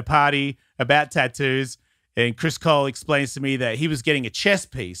talking at a party about tattoos. And Chris Cole explains to me that he was getting a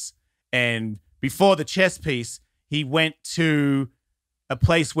chest piece. And before the chest piece, he went to a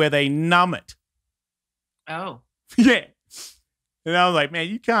place where they numb it. Oh. Yeah. And I was like, man,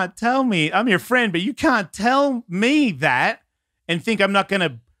 you can't tell me. I'm your friend, but you can't tell me that. And think I'm not going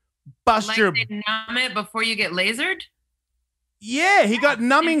to bust Like your... they numb it before you get lasered? Yeah, he got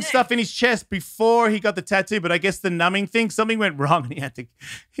numbing did. stuff in his chest before he got the tattoo, but I guess the numbing thing, something went wrong and he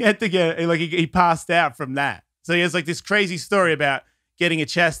had to get, like, he passed out from that. So he has like this crazy story about getting a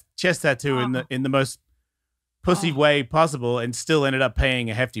chest tattoo in the most pussy way possible and still ended up paying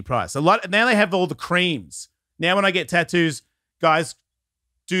a hefty price. Now they have all the creams. Now when I get tattoos, guys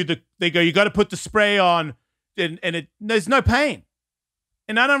they go, you got to put the spray on. And there's no pain.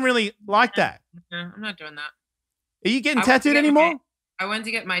 And I don't really like that. No, I'm not doing that. Are you getting tattooed anymore? I went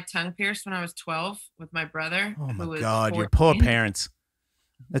to get my tongue pierced when I was 12 with my brother. Oh, my who was God. 14. Your poor parents.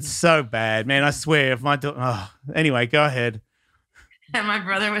 That's so bad, man. I swear. If my anyway, go ahead. And my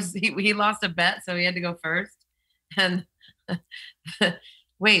brother he lost a bet, so he had to go first. And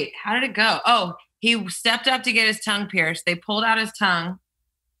wait, how did it go? Oh, he stepped up to get his tongue pierced. They pulled out his tongue.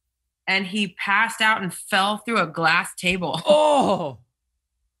 And he passed out and fell through a glass table. Oh.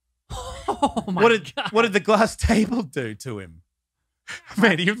 Oh my God. What did the glass table do to him?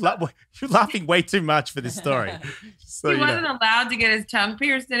 Man, you're laughing way too much for this story. So, he wasn't allowed to get his tongue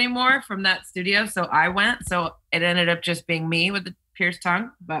pierced anymore from that studio, so I went. So it ended up just being me with the pierced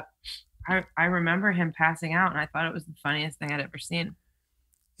tongue. But I remember him passing out, and I thought it was the funniest thing I'd ever seen.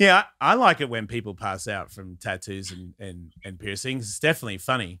 Yeah, I like it when people pass out from tattoos and piercings. It's definitely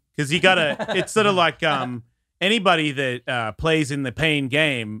funny because it's sort of like anybody that plays in the pain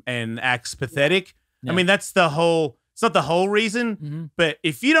game and acts pathetic. Yeah. I mean, it's not the whole reason, but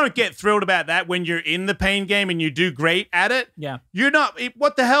if you don't get thrilled about that when you're in the pain game and you do great at it, you're not,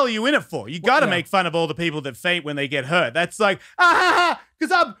 what the hell are you in it for? You got to make fun of all the people that faint when they get hurt. That's like,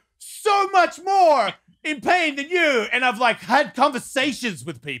 because I'm so much more in pain than you, and I've like had conversations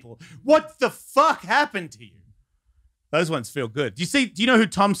with people. What the fuck happened to you? Those ones feel good. Do you know who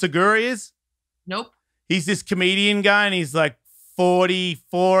Tom Segura is? Nope. He's this comedian guy, and he's like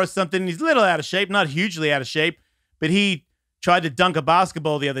 44 or something. He's a little out of shape, not hugely out of shape, but he tried to dunk a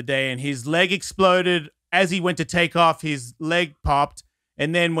basketball the other day, and his leg exploded. As he went to take off, his leg popped,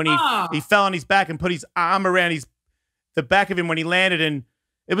 and then when he fell on his back and put his arm around the back of him when he landed, and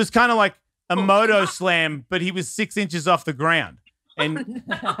it was kind of like a moto slam, but he was 6 inches off the ground. And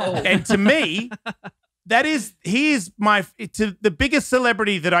and to me, he is the biggest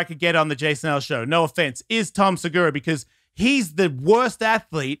celebrity that I could get on the Jason Ellis show. No offense, is Tom Segura, because he's the worst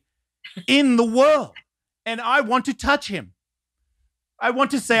athlete in the world. And I want to touch him. I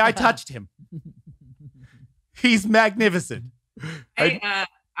want to say I touched him. He's magnificent.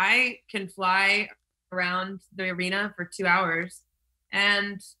 I can fly around the arena for 2 hours,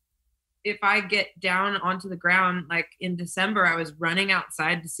 and if I get down onto the ground, like in December, I was running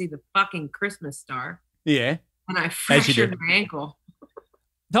outside to see the fucking Christmas star. Yeah. And I fractured my ankle.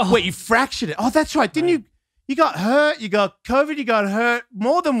 Oh. Wait, you fractured it? Oh, that's right. Didn't you? You got hurt. You got COVID. You got hurt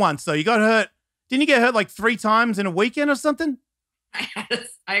more than once, though. You got hurt. Didn't you get hurt like 3 times in a weekend or something?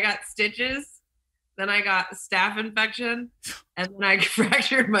 I got stitches. Then I got a staph infection. And then I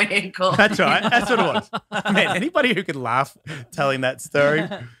fractured my ankle. That's right. That's what it was. Man, anybody who could laugh telling that story.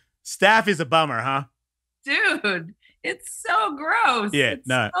 Staph is a bummer, huh? Dude, it's so gross. Yeah, it's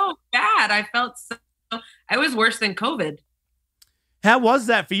so bad. I was worse than COVID. How was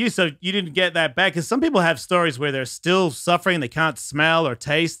that for you? So you didn't get that bad? Because some people have stories where they're still suffering. They can't smell or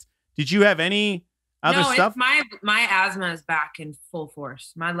taste. Did you have any other stuff? My asthma is back in full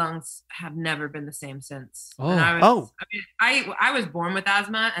force. My lungs have never been the same since. Oh. And I was born with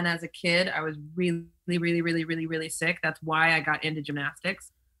asthma, and as a kid, I was really, really, really, really, really sick. That's why I got into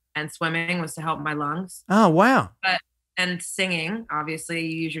gymnastics, and swimming was to help my lungs. Oh, wow. And singing, obviously,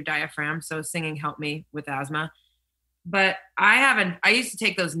 you use your diaphragm, so singing helped me with asthma. But I used to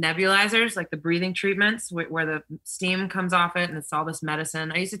take those nebulizers, like the breathing treatments where the steam comes off it and it's all this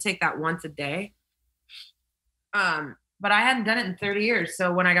medicine. I used to take that once a day. But I hadn't done it in 30 years.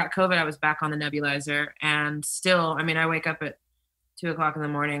 So when I got COVID, I was back on the nebulizer, and still, I mean, I wake up at 2:00 in the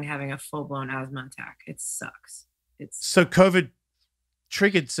morning having a full-blown asthma attack. It sucks. So COVID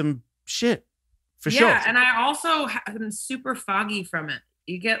triggered some shit for sure. Yeah, and I also am super foggy from it.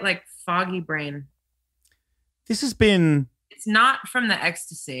 You get like foggy brain. This has been... It's not from the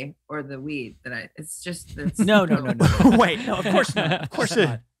ecstasy or the weed it's just... No. Wait, no, of course not. Of course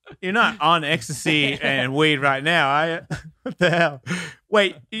not. You're not on ecstasy and weed right now, are you? What the hell?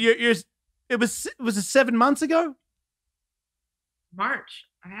 Wait, was it 7 months ago? March.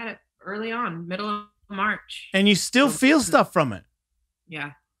 I had it early on, middle of March. And you still feel stuff from it?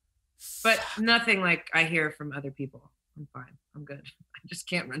 Yeah. But nothing like I hear from other people. I'm fine. I'm good. I just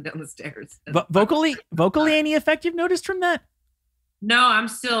can't run down the stairs. But vocally, any effect you've noticed from that? No, I'm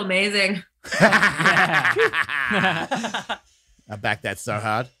still amazing. I back that so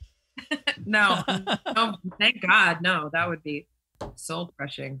hard. No, thank God. No, that would be soul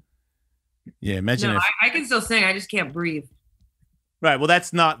crushing. Yeah, imagine if... I can still sing. I just can't breathe. Right. Well,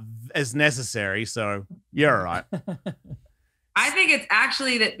 that's not as necessary. So you're all right. I think it's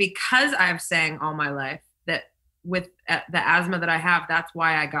actually that because I've sang all my life, that with the asthma that I have, that's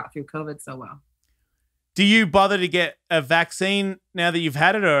why I got through COVID so well. Do you bother to get a vaccine now that you've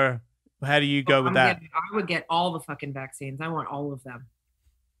had it, or how do you go with that? I would get all the fucking vaccines. I want all of them.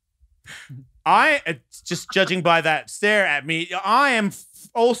 Just judging by that stare at me, I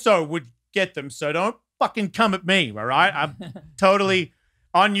also would get them. So don't fucking come at me, all right? I'm totally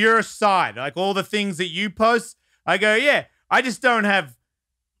on your side. Like all the things that you post, I go, yeah, I just don't have...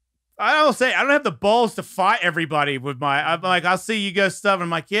 I don't have the balls to fight everybody with I'm like, I'll see you go stuff. And I'm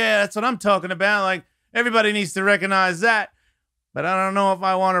like, yeah, that's what I'm talking about. Like, everybody needs to recognize that. But I don't know if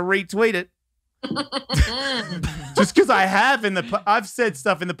I want to retweet it. Just because I have I've said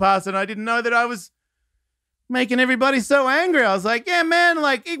stuff in the past and I didn't know that I was making everybody so angry. I was like, yeah, man,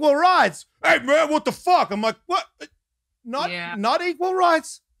 like equal rights. Hey, man, what the fuck? I'm like, what? Not equal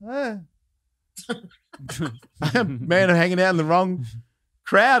rights. Man, I'm hanging out in the wrong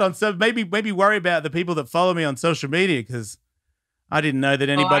crowd on some. Maybe worry about the people that follow me on social media because I didn't know that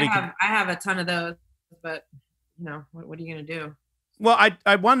anybody. I have a ton of those, but what are you gonna do? Well,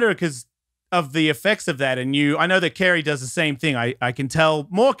 I wonder because of the effects of that, and I know that Kerry does the same thing. I can tell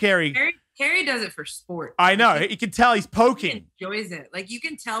more Kerry does it for sport. I know. You can tell he's poking. He enjoys it. Like you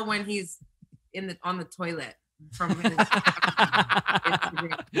can tell when he's on the toilet from his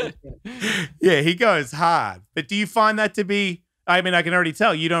Yeah, he goes hard. But do you find that to be, I mean, I can already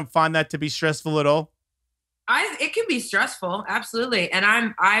tell you don't find that to be stressful at all? It can be stressful, absolutely. And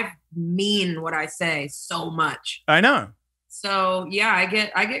I mean what I say so much. I know. So yeah, I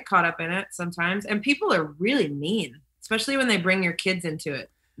get caught up in it sometimes. And people are really mean, especially when they bring your kids into it,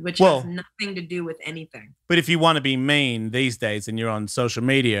 which has nothing to do with anything. But if you want to be mean these days and you're on social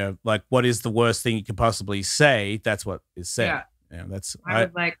media, like what is the worst thing you could possibly say? That's what is said. Yeah. I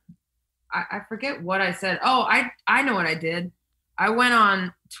was like, I forget what I said. Oh, I know what I did. I went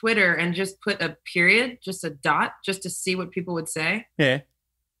on Twitter and just put a period, just a dot, just to see what people would say. Yeah.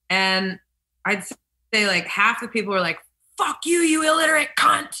 And I'd say like half the people were like, fuck you, you illiterate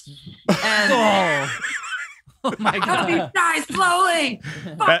cunt. And oh my God. Die slowly.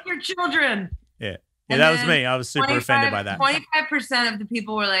 Fuck your children. Yeah. Yeah, that was me. I was super offended by that. 25% of the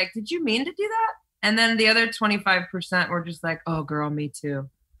people were like, did you mean to do that? And then the other 25% were just like, oh, girl, me too.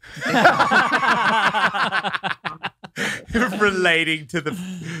 Relating to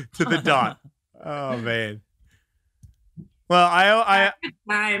the dot. Oh man. Well, I good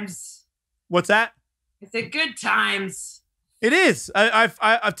times. What's that? I said good times. It is.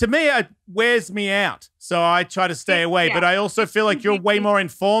 I to me, it wears me out. So I try to stay away. Yeah. But I also feel like you're way more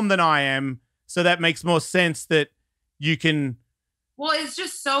informed than I am. So that makes more sense that you can. Well, it's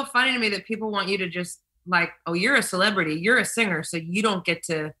just so funny to me that people want you to just like, oh, you're a celebrity, you're a singer, so you don't get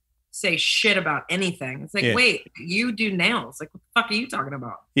to say shit about anything. It's like, wait, you do nails. Like, what the fuck are you talking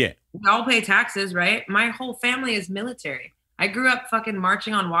about? Yeah. We all pay taxes, right? My whole family is military. I grew up fucking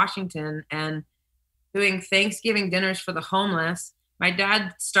marching on Washington and doing Thanksgiving dinners for the homeless. My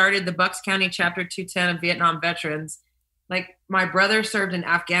dad started the Bucks County Chapter 210 of Vietnam veterans. Like, my brother served in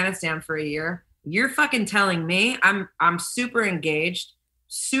Afghanistan for a year. You're fucking telling me I'm super engaged,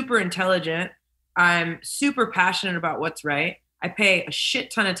 super intelligent. I'm super passionate about what's right. I pay a shit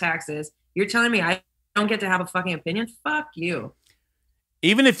ton of taxes. You're telling me I don't get to have a fucking opinion? Fuck you.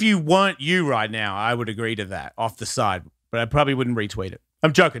 Even if you weren't you right now, I would agree to that off the side, but I probably wouldn't retweet it.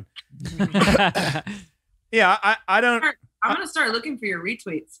 I'm joking. Yeah, I don't. I'm going to start looking for your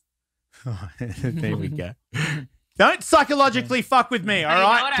retweets. There we go. Don't psychologically fuck with me, all You know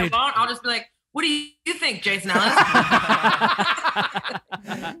right? what I won't? I'll just be like, what do you think, Jason Ellis?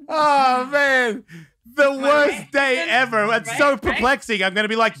 Oh, man. The worst right? day ever. It's Right? so perplexing. I'm going to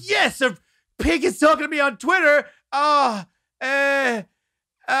be like, yes, a pig is talking to me on Twitter. I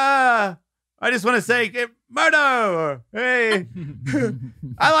just want to say, Murdo. Hey,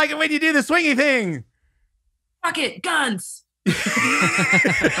 I like it when you do the swingy thing. Fuck it, guns.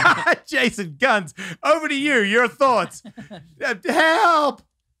 Jason Guns, over to you. Your thoughts. Help.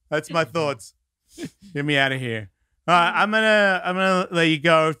 That's my thoughts. Get me out of here. All right, I'm gonna let you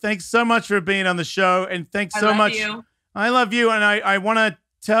go. Thanks so much for being on the show, and thanks so much. You. I love you, and I want to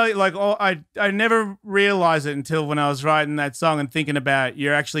tell you, like, I never realized it until when I was writing that song and thinking about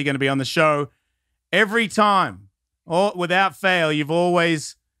you're actually going to be on the show every time, without fail. You've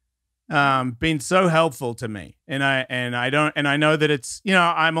always been so helpful to me, and I know that it's, you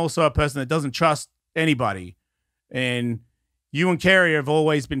know, I'm also a person that doesn't trust anybody, and you and Carrie have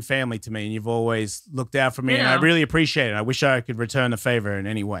always been family to me, and you've always looked out for me, and I really appreciate it. I wish I could return the favor in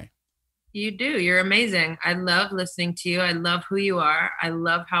any way. You do. You're amazing. I love listening to you. I love who you are. I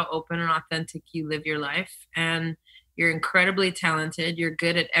love how open and authentic you live your life, and you're incredibly talented. You're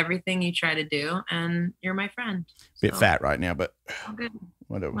good at everything you try to do, and you're my friend. Bit fat right now, but all good.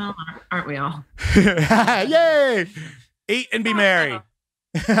 Whatever. Well, aren't we all? Yay! Eat and be merry.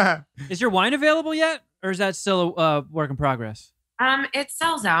 Is your wine available yet, or is that still a work in progress? It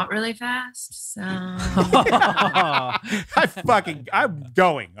sells out really fast. So I'm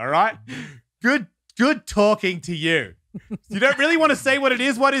going. All right. Good talking to you. You don't really want to say what it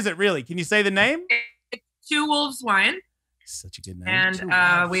is. What is it really? Can you say the name? It's Two Wolves Wine. Such a good name.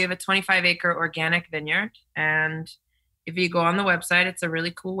 And we have a 25-acre organic vineyard. And if you go on the website, it's a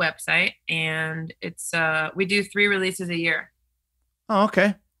really cool website. And it's we do 3 releases a year. Oh,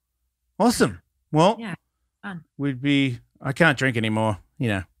 okay. Awesome. Well, yeah, fun. I can't drink anymore. You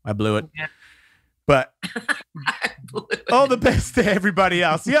know, I blew it. Yeah. But all the best to everybody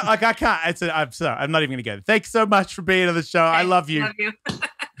else. Yeah, like I can't. I'm sorry. I'm not even going to go. Thanks so much for being on the show. I love you. Love you.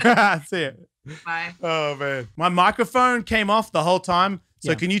 See you. Bye. Oh, man. My microphone came off the whole time.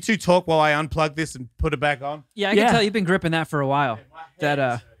 So can you two talk while I unplug this and put it back on? Yeah, I can tell you've been gripping that for a while.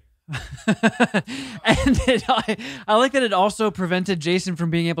 And I like that it also prevented Jason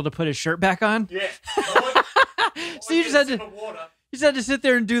from being able to put his shirt back on. Yeah. So you just had to sit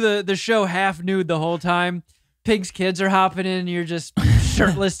there and do the show half nude the whole time. Pig's kids are hopping in. You're just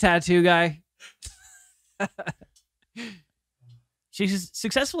shirtless tattoo guy. She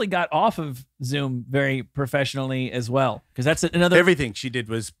successfully got off of Zoom very professionally as well, because that's another everything she did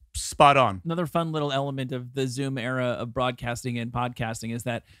was spot on. Another fun little element of the Zoom era of broadcasting and podcasting is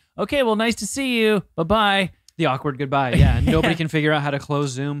that, okay, well, nice to see you. Bye-bye. The awkward goodbye. Yeah. Nobody can figure out how to close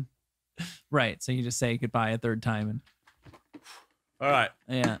Zoom. Right. So you just say goodbye a third time. And all right.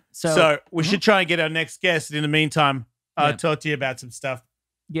 Yeah. So we should try and get our next guest. In the meantime, I'll talk to you about some stuff.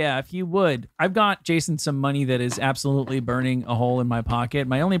 Yeah, if you would. I've got, Jason, some money that is absolutely burning a hole in my pocket.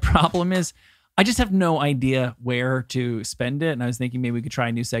 My only problem is I just have no idea where to spend it. And I was thinking maybe we could try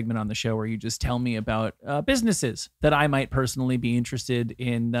a new segment on the show where you just tell me about businesses that I might personally be interested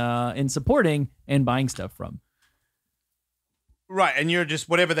in supporting and buying stuff from. Right. And you're just,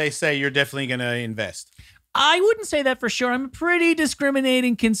 whatever they say, you're definitely going to invest. I wouldn't say that for sure. I'm a pretty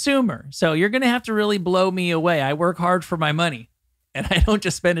discriminating consumer. So you're going to have to really blow me away. I work hard for my money. And I don't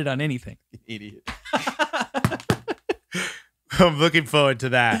just spend it on anything. Idiot. I'm looking forward to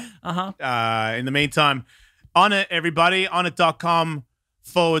that. In the meantime, Onnit, everybody.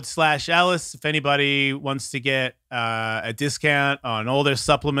 Onnit.com/Ellis. If anybody wants to get a discount on all their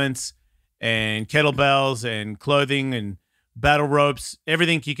supplements and kettlebells and clothing and battle ropes,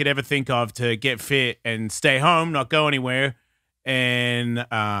 everything you could ever think of to get fit and stay home, not go anywhere. And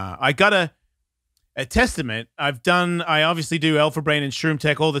I got a testament. I obviously do Alpha Brain and Shroom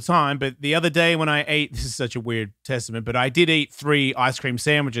Tech all the time, but the other day when I ate, this is such a weird testament, but I did eat 3 ice cream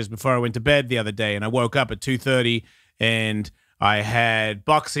sandwiches before I went to bed the other day, and I woke up at 2:30 and I had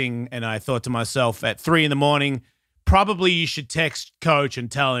boxing, and I thought to myself at 3 a.m, probably you should text coach and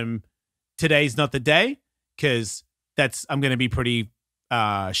tell him today's not the day, because I'm going to be pretty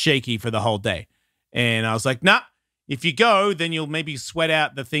shaky for the whole day. And I was like, nah, if you go, then you'll maybe sweat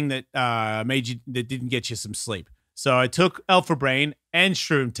out the thing that that didn't get you some sleep. So I took Alpha Brain and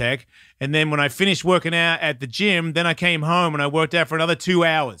Shroom Tech, and then when I finished working out at the gym, then I came home and I worked out for another 2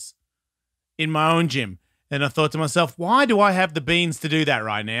 hours in my own gym. And I thought to myself, why do I have the beans to do that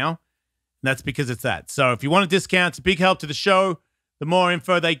right now? And that's because it's that. So if you want a discount, it's a big help to the show. The more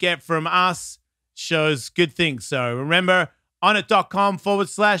info they get from us shows good things. So remember,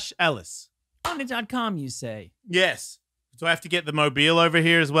 onnit.com/Ellis. Onnit.com, you say? Yes. Do I have to get the mobile over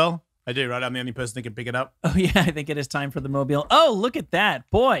here as well? I do, right? I'm the only person that can pick it up. Oh, yeah, I think it is time for the mobile. Oh, look at that.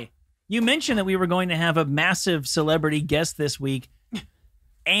 Boy, you mentioned that we were going to have a massive celebrity guest this week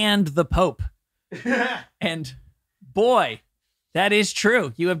and the Pope. And boy, that is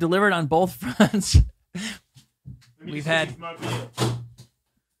true. You have delivered on both fronts. We've had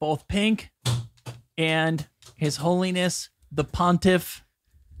both Pink and His Holiness, the Pontiff,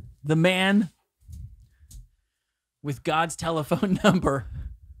 the man with God's telephone number.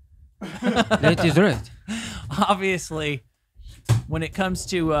 That is right. Obviously, when it comes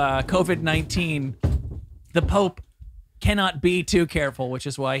to COVID-19, the Pope cannot be too careful, which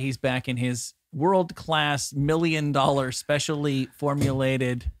is why he's back in his world-class $1 million specially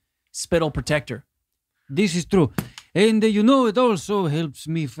formulated spittle protector. This is true. And it also helps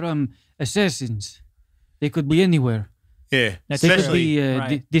me from assassins. They could be anywhere. Yeah, That's They could especially be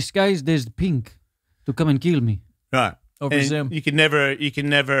right. disguised as Pink to come and kill me. right Over And Zoom. You can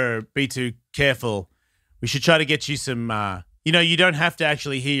never be too careful. We should try to get you some. You don't have to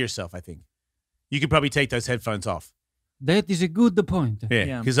actually hear yourself. I think you could probably take those headphones off. That is a good point. Yeah,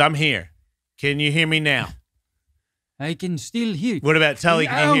 Yeah. because I'm here. Can you hear me now? I can still hear. What about Tully?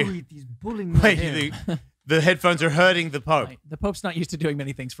 Can Ow, you hear? it is pulling my Wait, hair. the headphones are hurting the Pope. Right. The Pope's not used to doing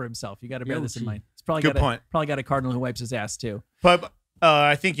many things for himself. You got to bear this in Guilty. mind. It's probably Good point. Probably got a cardinal who wipes his ass too. Pope,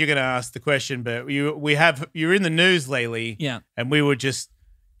 I think you're going to ask the question, but you're in the news lately. Yeah. And we were just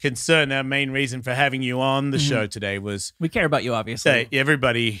concerned. Our main reason for having you on the Mm-hmm. show today was We care about you, obviously. that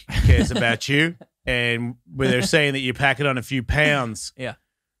everybody cares about you, and where they're saying that you're packing on a few pounds. Yeah.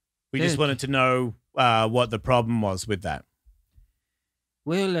 We just wanted to know what the problem was with that.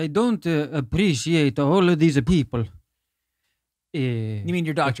 Well, I don't appreciate all of these people. You mean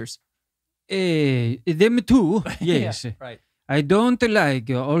your doctors? Them too, yes. Yeah, right. I don't like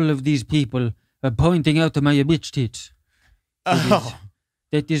all of these people pointing out my bitch tits. Oh,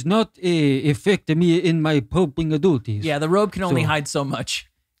 That is not affect me in my poping duties. Yeah, the robe can only So- hide so much.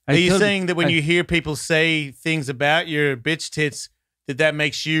 I are you tell- saying that when I- you hear people say things about your bitch tits, that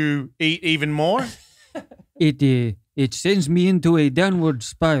makes you eat even more? it sends me into a downward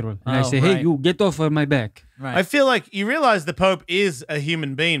spiral, and I Oh, say, right. "Hey, you get off of my back." Right. I feel like you realize the Pope is a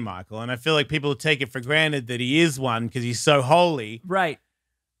human being, Michael, and I feel like people take it for granted that he is one because he's so holy. right.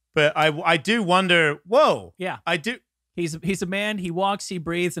 But I do wonder, whoa. Yeah. I do. He's a man. He walks, he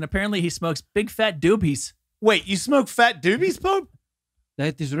breathes, and apparently he smokes big fat doobies. Wait, you smoke fat doobies, Pope?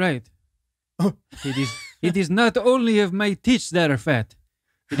 That is right. It is not only of my tits that are fat.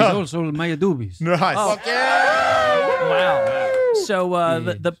 It is also my doobies. Nice. Oh. Wow. So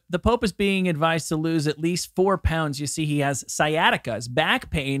Yes. the Pope is being advised to lose at least 4 pounds. You see, he has sciatica, his back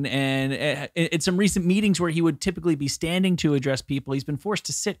pain, and in some recent meetings where he would typically be standing to address people, he's been forced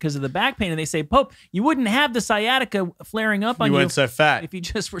to sit because of the back pain. And they say, Pope, you wouldn't have the sciatica flaring up on You you weren't so fat. if you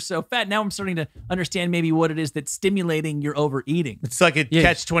just were so fat. Now I'm starting to understand maybe what it is that's stimulating your overeating. It's like a Yes.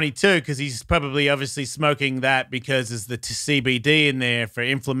 catch-22 because he's probably obviously smoking that because there's the CBD in there for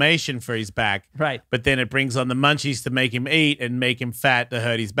inflammation for his back. Right. But then it brings on the munchies to make him eat and make him fat to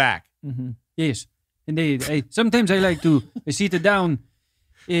hurt his back. Yes, and sometimes I like to sit down.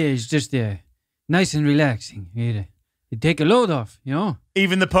 It's just nice and relaxing. You take a load off.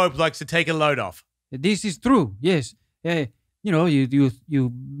 Even the Pope likes to take a load off. This is true. Yes. You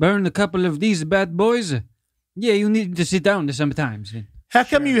burn a couple of these bad boys. You need to sit down sometimes. How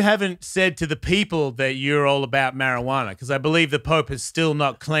come you haven't said to the people that you're all about marijuana? Because I believe the Pope has still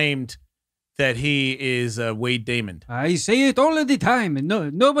not claimed that he is a weed demon. I say it all the time, and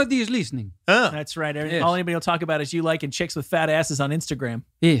nobody is listening. That's right. Yes. All anybody will talk about is you liking chicks with fat asses on Instagram.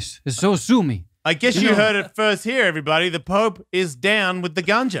 Yes, so sue me. I guess you heard it first here, everybody. The Pope is down with the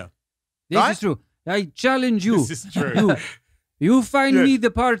ganja. This Right? is true. I challenge you. This is true. You find Yes. me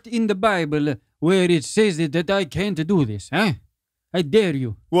the part in the Bible where it says that I can't do this, huh? I dare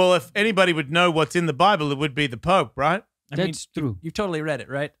you. Well, if anybody would know what's in the Bible, it would be the Pope, right? I mean, That's true. You've totally read it,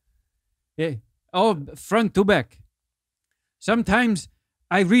 right? Yeah. Oh, front to back. Sometimes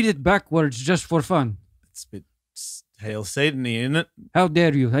I read it backwards just for fun. It's a bit Hail Satan-y, isn't it? How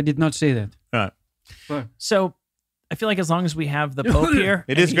dare you? I did not say that. Right. But So I feel like as long as we have the Pope here,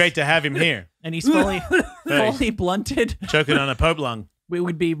 It is great to have him here, and he's fully blunted. choking on a Pope lung. We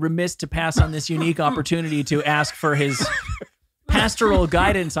would be remiss to pass on this unique opportunity to ask for his pastoral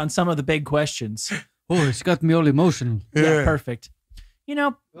guidance on some of the big questions. Oh, it's got me all emotional. Yeah, perfect. You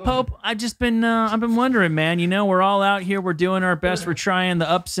know, Pope, I've been wondering, man. You know, we're all out here. We're doing our best. We're trying the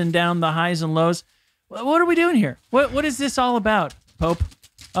ups and downs, the highs and lows. What are we doing here? What is this all about, Pope?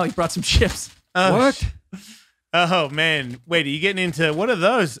 Oh, he brought some chips. What? Oh man, wait, are you getting into what are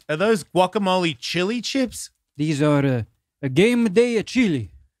those? Are those guacamole chili chips? These are a game day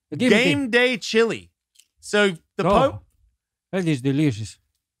chili. A Game day chili. So the Pope. That is delicious.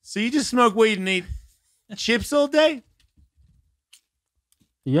 So you just smoke weed and eat chips all day?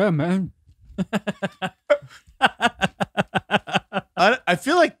 Yeah, man. I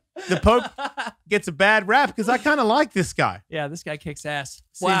feel like the Pope gets a bad rap because I kind of like this guy. Yeah, this guy kicks ass.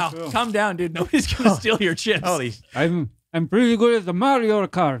 Wow, calm down, dude. Nobody's gonna steal your chips. Holy! I'm pretty good at the Mario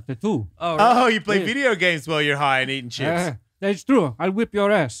Kart too. Oh, really? Oh, you play video games while you're high and eating chips. That's true. I'll whip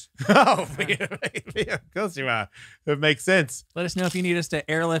your ass. Oh, of course you are. It makes sense. Let us know if you need us to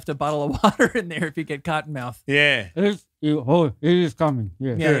airlift a bottle of water in there if you get cotton mouth. Yeah. It is coming.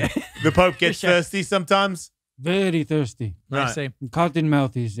 Yeah. Yeah. The Pope gets thirsty sometimes. Very thirsty. I Right. say, Cotton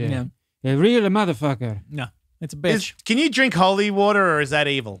mouth is yeah. a real motherfucker. No, it's a bitch. Can you drink holy water or is that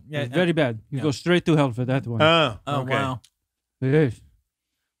evil? Yeah, It's very bad. You yeah. go straight to hell for that one. Oh, Oh, okay. wow. It is.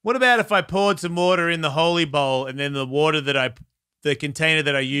 What about if I poured some water in the holy bowl and then the container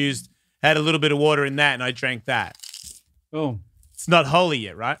that I used had a little bit of water in that and I drank that? Oh. It's not holy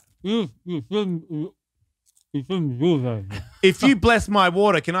yet, right? You shouldn't do that. If you bless my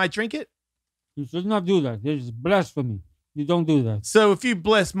water, can I drink it? You should not do that. This is blasphemy. You don't do that. So if you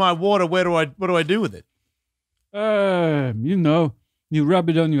bless my water, what do I do with it? You rub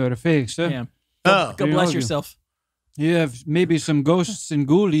it on your face. Huh? Yeah. Oh, Go You bless know, yourself. You have maybe some ghosts and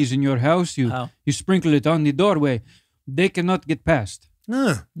ghoulies in your house. You sprinkle it on the doorway. They cannot get past.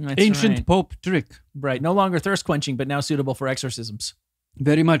 Huh. That's Ancient right. Pope trick. Right. No longer thirst quenching, but now suitable for exorcisms.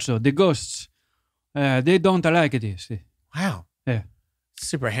 Very much so. The ghosts, they don't like this. Wow. Yeah.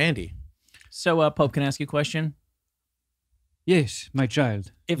 Super handy. So, Pope, can I ask you a question? Yes, my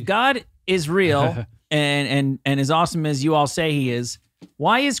child. If God is real and as awesome as you all say he is,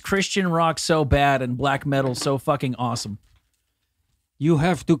 why is Christian rock so bad and black metal so fucking awesome? You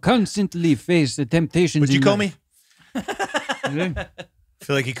have to constantly face the temptations. Would you in call life. me? I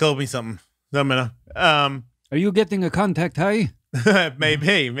feel like he called me something. No matter. Are you getting a contact high?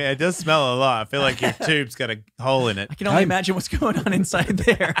 Maybe. Man, it does smell a lot. I feel like your tube's got a hole in it. I can only imagine what's going on inside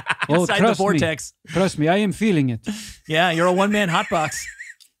there. Oh, Inside the trust me. vortex. Trust me, I am feeling it. Yeah, you're a one-man hotbox.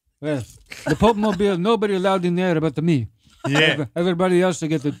 Well, the Pope Mobile, nobody allowed in there but me. Yeah. Everybody else to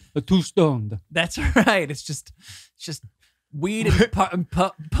get a two-stoned. That's right. It's just weed and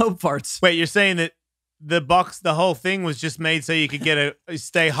Pope farts. Wait, you're saying that the whole thing was just made so you could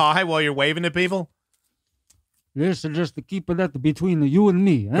stay high while you're waving at people? Yes, just to keep that between you and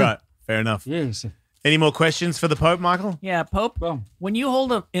me. Huh? Right. Fair enough. Yes. Any more questions for the Pope, Michael? Yeah, Pope, Well, when you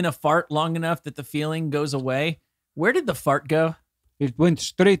hold in a fart long enough that the feeling goes away, where did the fart go? it went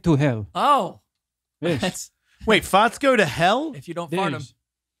straight to hell. Oh, Yes. that's Wait, farts go to hell? if you don't fart them. There's-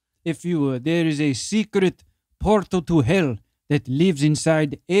 If you, there is a secret portal to hell that lives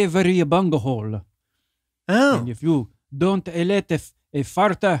inside every bunghole. Oh. And if you don't let a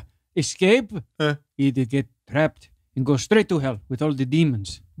farta escape, Huh. it'll get trapped and go straight to hell with all the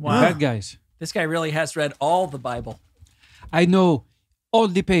demons. and Wow. bad guys. This guy really has read all the Bible. I know all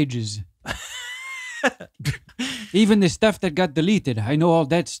the pages. Even the stuff that got deleted. I know all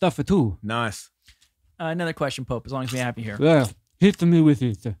that stuff too. Nice. Another question, Pope, as long as we have you here. Well, hit me with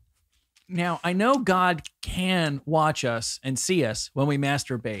it. Now, I know God can watch us and see us when we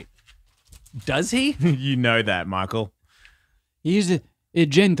masturbate. Does he? You know that, Michael. He's a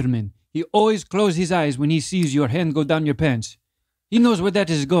gentleman. He always closes his eyes when he sees your hand go down your pants. He knows where that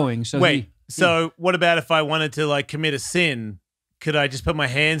is going. So Wait, so what about if I wanted to commit a sin? Could I just put my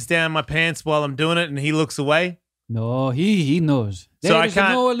hands down my pants while I'm doing it and he looks away? No, he knows. So I There's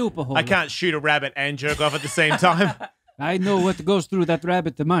can't- no loophole. I can't shoot a rabbit and jerk off at the same time. I know what goes through that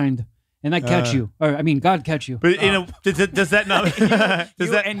rabbit mind, and I catch you. Or I mean, God catch you. But does that not does You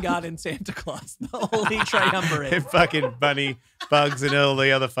that and God and Santa Claus, the holy triumvirate. fucking bunny bugs and all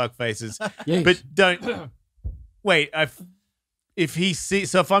the other fuck faces? Yes. But don't wait. If he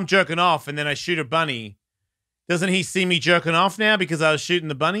sees, so if I'm jerking off and then I shoot a bunny, doesn't he see me jerking off now because I was shooting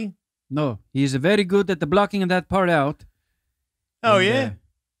the bunny? No, he's very good at the blocking of that part out. Oh And,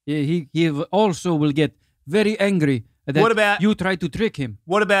 yeah. he also will get very angry That What about- you try to trick him?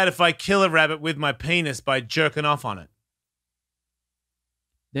 What about if I kill a rabbit with my penis by jerking off on it?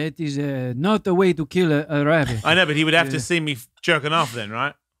 That is not a way to kill a rabbit. I know, but he would have to Yeah. see me jerking off then,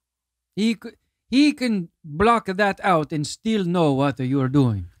 right? He can block that out and still know what you are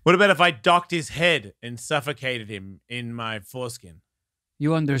doing. What about if I docked his head and suffocated him in my foreskin?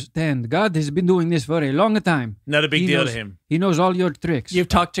 You understand? God has been doing this for a long time. Not a big He deal knows- to him. He knows all your tricks. You've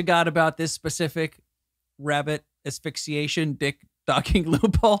talked to God about this specific rabbit asphyxiation dick docking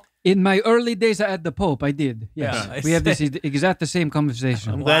loophole. In my early days at the Pope, I did. Yes, Yeah, we have this see. exact the same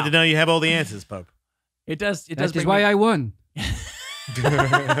conversation. I'm glad to know you have all the answers, Pope. It does. It does. That is why I won.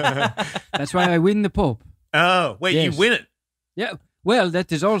 That's why I win the Pope. Oh, wait, Yes. you win it. Yeah. Well,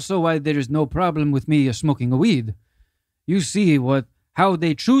 that is also why there is no problem with me smoking a weed. You see how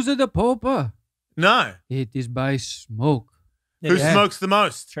they choose the Pope? No. It is by smoke. Who Yeah. smokes the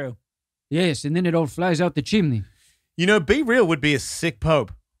most? True. Yes, and then it all flies out the chimney. You know, Be Real would be a sick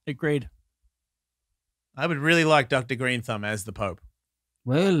Pope. Agreed. I would really like Dr. Green Thumb as the Pope.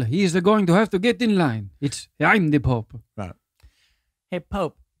 Well, he is going to have to get in line. I'm the Pope. Right. Hey,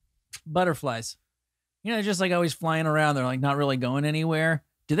 Pope, butterflies. You know, they're just like always flying around. They're like not really going anywhere.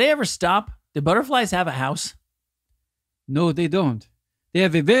 Do they ever stop? Do butterflies have a house? No, they don't. They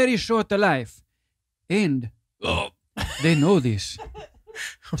have a very short life. And they know this.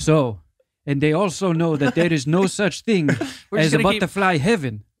 So, and they also know that there is no such thing We're as just a gonna keep- butterfly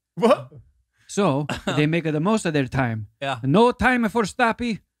heaven. What? So they make the most of their time. Yeah. No time for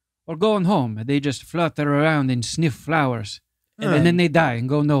stopping or going home. They just flutter around and sniff flowers. And then they die and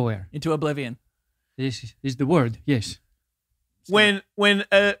go nowhere. Into oblivion. This is the word, yes. When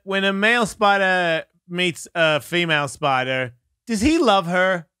a male spider meets a female spider, does he love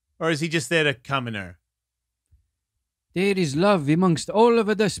her or is he just there to come in her? There is love amongst all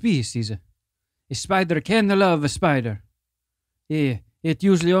of the species. A spider can love a spider. Yeah, it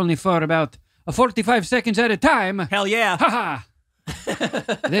usually only for about 45 seconds at a time. Hell yeah. Ha ha!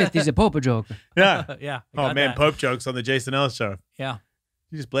 That is a Pope joke. Yeah. Yeah. I Oh got man, that. Pope jokes on the Jason Ellis show. Yeah.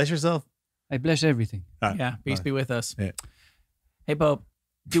 You just bless yourself. I bless everything. Oh, Yeah. Peace all be with us. Yeah. Hey, Pope,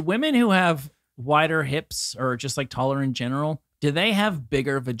 do women who have wider hips or just like taller in general, do they have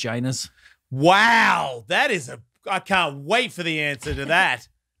bigger vaginas? Wow, that is I can't wait for the answer to that.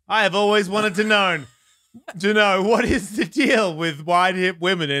 I have always wanted to know what is the deal with wide hip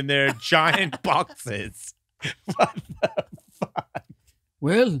women and their giant boxes. What the fuck?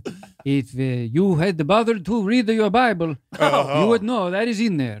 Well, if you had bothered to read your Bible, Oh. you would know that is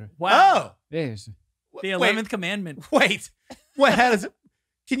in there. Wow. Yes. The 11th commandment. Wait. What? How does it?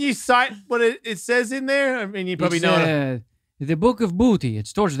 Can you cite what it says in there? I mean, you probably It's, know. the book of booty.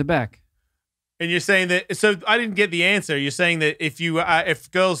 It's towards the back. And you're saying that. So I didn't get the answer. You're saying that if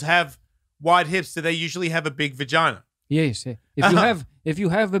girls have wide hips, do they usually have a big vagina? Yes. If you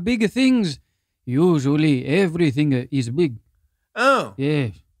have big things, usually everything is big. Oh,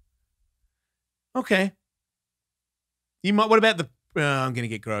 Yes. okay. You might. What about the? I'm gonna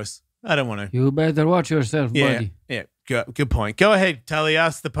get gross. I don't want to. You better watch yourself, Yeah, buddy. yeah. Good point. Go ahead, Tully.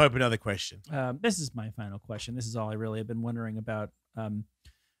 Ask the Pope another question. This is my final question. This is all I really have been wondering about.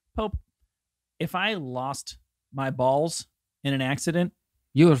 Pope, if I lost my balls in an accident,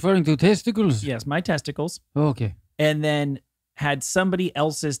 You referring to testicles? yes, my testicles, Okay. and then had somebody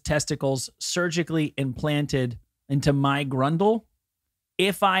else's testicles surgically implanted into my grundle,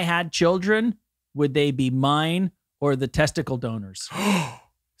 if I had children, would they be mine or the testicle donors?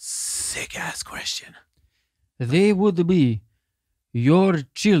 Sick ass question. They would be your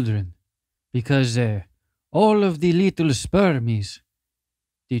children because all of the little spermies,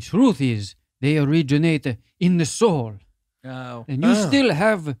 the truth is, they originate in the soul. Oh. And you Oh. still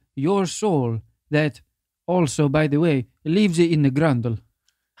have your soul that also, by the way, lives in the grundle.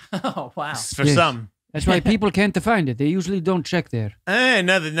 Oh, wow. For Yes. some. That's why people can't find it. They usually don't check there.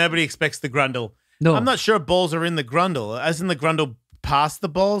 No, that nobody expects the grundle. No. I'm not sure balls are in the grundle. Isn't the grundle past the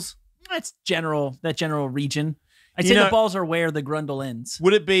balls? That's that general region. I'd You say know- the balls are where the grundle ends.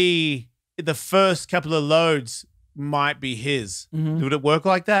 Would it be the first couple of loads might be his? Mhm. Would it work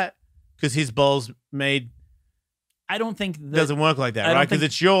like that? Because his balls made I don't think doesn't work like that, I don't right? Because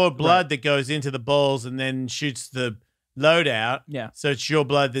think- it's your blood that goes into the balls and then shoots the load out. Yeah. So it's your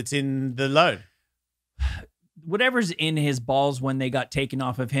blood that's in the load. Whatever's in his balls when they got taken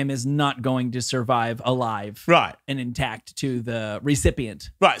off of him is not going to survive alive Right. and intact to the recipient.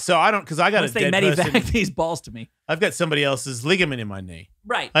 Right. So I don't, because I got Once a they dead medevac person. these balls to me. I've got somebody else's ligament in my knee.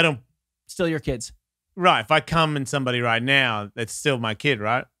 Right. I don't, Still your kids. right. If I come in somebody right now, that's still my kid,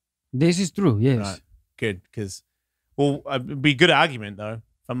 right? This is true, yes. Right. Good. Because, well, it'd be a good argument, though.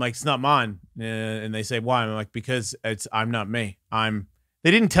 If I'm like, it's not mine. And they say, why? I'm like, because I'm not me.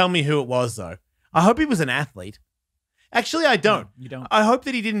 They didn't tell me who it was, though. I hope he was an athlete. Actually, I don't. No, you don't. I hope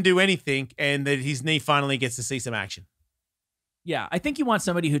that he didn't do anything and that his knee finally gets to see some action. Yeah, I think you want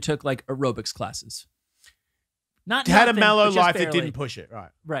somebody who took like aerobics classes. Not Had a nothing, mellow but just life that barely. didn't push it, right?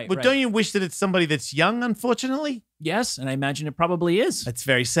 Right. But right. don't you wish that it's somebody that's young, unfortunately? Yes, and I imagine it probably is. That's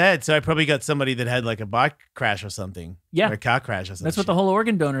very sad. So I probably got somebody that had like a bike crash or something. Yeah. Or a car crash or something. That's what the whole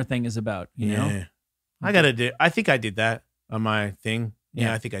organ donor thing is about, you know? I think I did that on my thing. Yeah,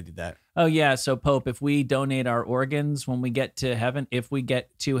 Yeah. I think I did that. Oh yeah, so Pope, if we donate our organs when we get to heaven,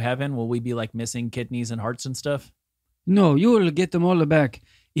 will we be like missing kidneys and hearts and stuff? No, you will get them all back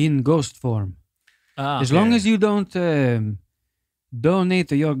in ghost form. As long as you don't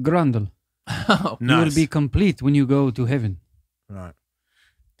donate your grundle, Oh, you Nice. will be complete when you go to heaven. Right.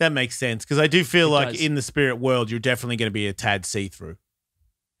 That makes sense because I do feel It like does. in the spirit world, you're definitely going to be a tad see-through.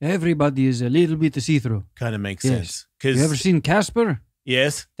 Everybody is a little bit see-through. Kind of makes Yes. sense. Because You ever seen Casper?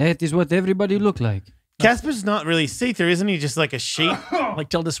 yes, That is what everybody look like. Casper's not really see-through, isn't he? Just like a sheet. like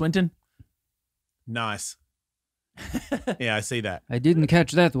Tilda Swinton? Nice. Yeah, I see that. I didn't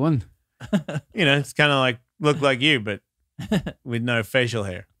catch that one. You know, it's kind of like look like you, but with no facial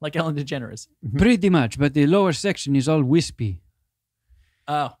hair. Like Ellen DeGeneres. Pretty much, but the lower section is all wispy.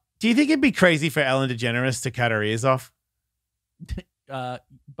 Oh, Do you think it'd be crazy for Ellen DeGeneres to cut her ears off? by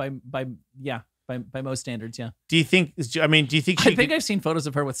most standards, yeah. Do you think? I mean, do you think she? I think I've seen photos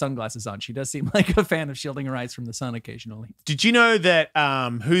of her with sunglasses on. She does seem like a fan of shielding her eyes from the sun occasionally. Did you know that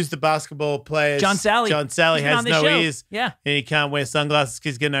who's the basketball player? John Sally. John Sally He's been has on this no show. ears, Yeah. and he can't wear sunglasses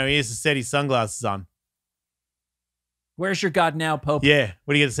because he's got no ears to set his sunglasses on. Where's your God now, Pope? Yeah,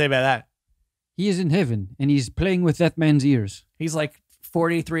 what are you going to say about that? He is in heaven, and he's playing with that man's ears. He's like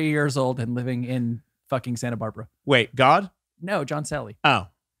 43 years old and living in fucking Santa Barbara. Wait, God? No, John Sally. Oh,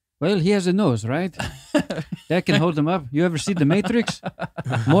 Well, he has a nose, right? That can hold him up. You ever see The Matrix?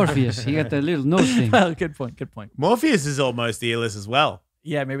 Morpheus, he got that little nose thing. Well, good point. Good point. Morpheus is almost earless as well.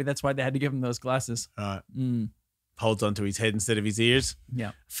 Yeah, maybe that's why they had to give him those glasses. Holds onto his head instead of his ears. Yeah.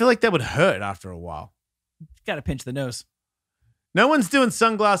 I feel like that would hurt after a while. Got to pinch the nose. No one's doing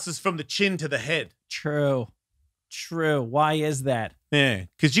sunglasses from the chin to the head. True. Why is that? Yeah,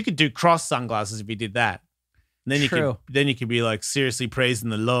 because you could do cross sunglasses if you did that. And then True. you could be like seriously praising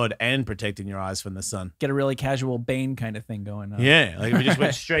the Lord and protecting your eyes from the sun. Get a really casual Bane kind of thing going on. Yeah, like if you just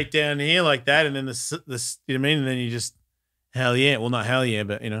went straight down here like that, and then the you know what I mean, and then you just hell yeah, well not hell yeah,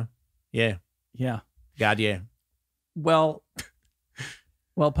 but you know, yeah, Yeah. God yeah. Well,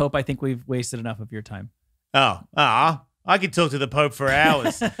 Pope, I think we've wasted enough of your time. I could talk to the Pope for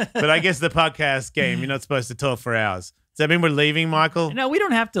hours, but I guess the podcast game, you're not supposed to talk for hours. Does that mean we're leaving, Michael? No, we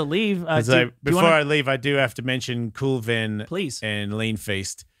don't have to leave. Before I leave, I do have to mention Cool Ven Please. and Lean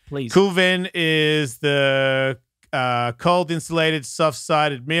Feast. Please. Cool Ven is the cold insulated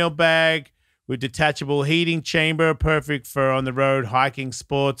soft-sided meal bag with detachable heating chamber, perfect for on the road, hiking,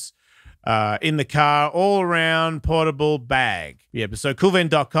 sports, in the car, all around portable bag. Yeah, so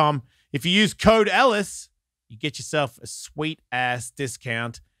coolven.com. If you use code Ellis, you get yourself a sweet ass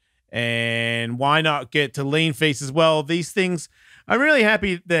discount. And why not get to Lean Feast as well? These things, I'm really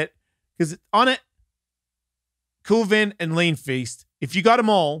happy that because Onnit, Cool Ven, and Lean Feast, if you got them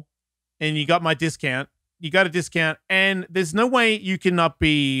all and you got my discount, you got a discount, and there's no way you cannot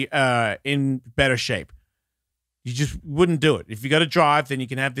be in better shape. You just wouldn't do it. If you got to drive, then you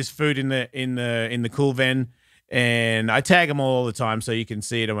can have this food in the Cool Ven, and I tag them all the time so you can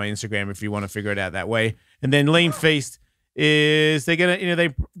see it on my Instagram if you want to figure it out that way. And then Lean Feast is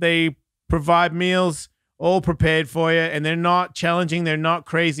they provide meals all prepared for you, and they're not challenging. They're not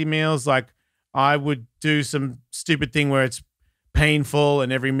crazy meals like I would do some stupid thing where it's painful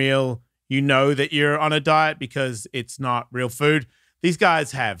and every meal you know that you're on a diet because it's not real food. These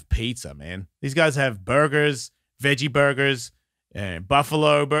guys have pizza, man. These guys have burgers, veggie burgers, and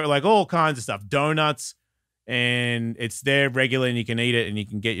buffalo burger, like all kinds of stuff, donuts, and it's there regular and you can eat it and you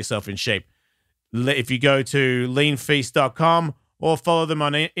can get yourself in shape. If you go to leanfeast.com or follow them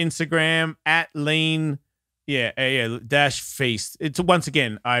on Instagram at lean, dash feast. It's once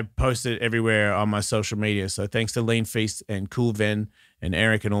again, I post it everywhere on my social media. So thanks to Lean Feast and Cool Ven and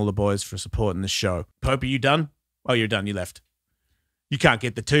Eric and all the boys for supporting the show. Pope, are you done? Oh, you're done. You left. You can't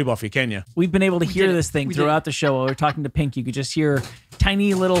get the tube off you, can you? We've been able to hear did it. this thing We throughout the show while we're talking to Pink. You could just hear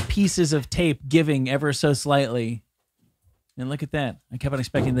tiny little pieces of tape giving ever so slightly. And look at that. I kept on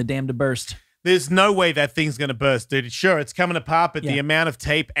expecting the dam to burst. There's no way that thing's going to burst, dude. Sure, it's coming apart, but the Yeah. amount of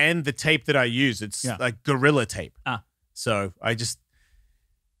tape and the tape that I use, it's Yeah. like Gorilla Tape. So I just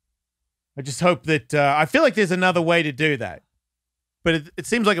hope that I feel like there's another way to do that. but it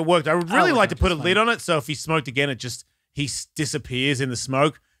seems like it worked. I would really it like to worked put a just lid on it, so if he smoked again, he disappears in the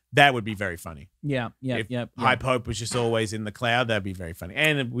smoke. That would be very funny. Yeah. If Hype Hope was just always in the cloud, that'd be very funny.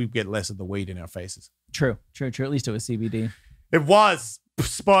 And we'd get less of the weed in our faces. True. At least it was CBD. It was.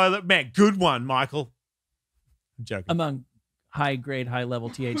 Spoiler. Man, good one, Michael. I'm joking. Among high-grade,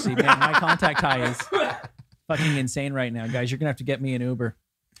 high-level THC. Man, my contact high is fucking insane right now, guys. You're going to have to get me an Uber.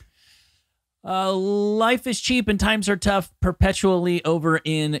 Life is cheap and times are tough perpetually over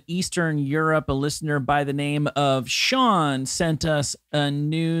in Eastern Europe. A listener by the name of Sean sent us a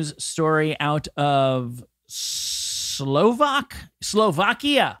news story out of Slovakia.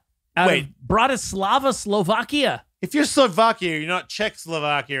 Out of Bratislava, Slovakia. If you're Slovakia, you're not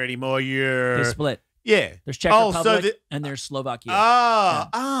Czechoslovakia anymore. They split. Yeah. There's Czech Republic and there's Slovakia.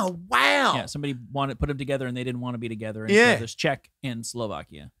 Oh, wow. Yeah, somebody wanted to put them together and they didn't want to be together. And Yeah. so there's Czech and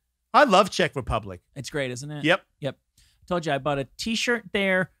Slovakia. I love Czech Republic. It's great, isn't it? Yep. Told you I bought a t-shirt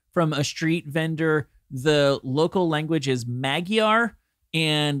there from a street vendor. The local language is Magyar,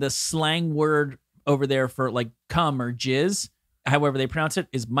 and the slang word over there for like cum or jizz, however they pronounce it,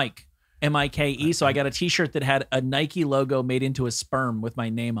 is Mike. M-I-K-E. So I got a t-shirt that had a Nike logo made into a sperm with my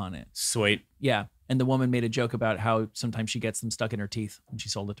name on it. Sweet. Yeah. And the woman made a joke about how sometimes she gets them stuck in her teeth when she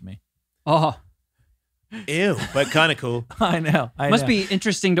sold it to me. Oh, Ew, but kind of cool. I know. must be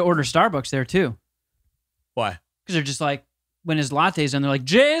interesting to order Starbucks there too. Why? Because they're just like, when his latte's and they're like,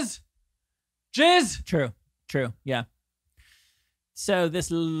 jizz. True. Yeah. So this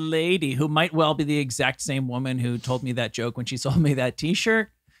lady, who might well be the exact same woman who told me that joke when she sold me that t-shirt,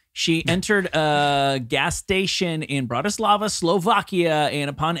 she entered a gas station in Bratislava, Slovakia, and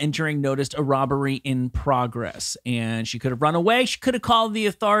upon entering noticed a robbery in progress. And she could have run away. She could have called the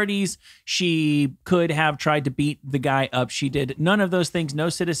authorities. She could have tried to beat the guy up. She did none of those things. No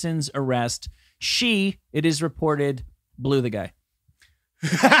citizens arrest. She, it is reported, blew the guy.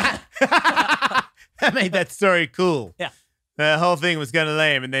 That made that story cool. Yeah. The whole thing was going to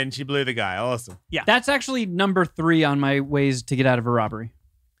lame, and then she blew the guy. Awesome. Yeah. That's actually number 3 on my ways to get out of a robbery.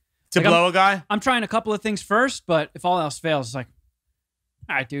 To Like, blow a guy? I'm trying a couple of things first, but if all else fails, it's like,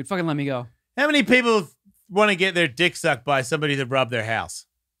 all right, dude, fucking let me go. How many people want to get their dick sucked by somebody that robbed their house?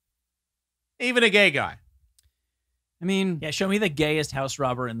 Even a gay guy. I mean, Yeah, show me the gayest house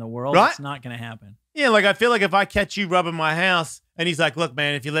robber in the world. Right? It's not going to happen. Yeah, like I feel like if I catch you rubbing my house and he's like, look,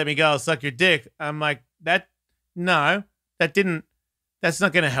 man, if you let me go, I'll suck your dick. I'm like, that's not going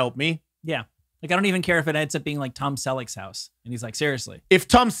to help me. Yeah. Like, I don't even care if it ends up being like Tom Selleck's house. And he's like, seriously. If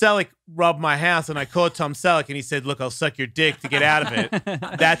Tom Selleck robbed my house and I called Tom Selleck and he said, look, I'll suck your dick to get out of it,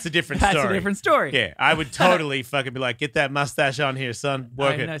 that's a different story. That's a different story. Yeah, I would totally fucking be like, get that mustache on here, son.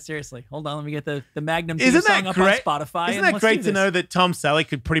 Work it. No, seriously. Hold on. Let me get the Magnum Isn't song that up great? on Spotify. Isn't and that let's great do to this. know that Tom Selleck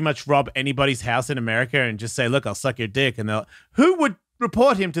could pretty much rob anybody's house in America and just say, look, I'll suck your dick. And who would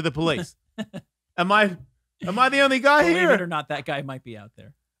report him to the police? Am I the only guy Believe here? it or not, that guy might be out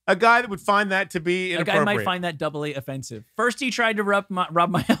there. A guy that would find that to be A inappropriate. guy might find that doubly offensive. First, he tried to rob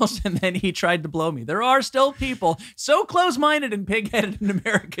my house, and then he tried to blow me. There are still people so close-minded and pig-headed in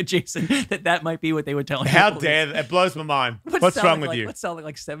America, Jason, that might be what they would tell him. How dare that? It blows my mind. What's wrong with you? What's Selleck,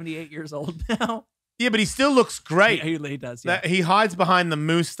 like 78 years old now? Yeah, but he still looks great. He does, yeah. He hides behind the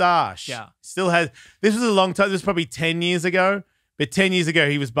moustache. Yeah. Still has. This was a long time. This was probably 10 years ago. But 10 years ago,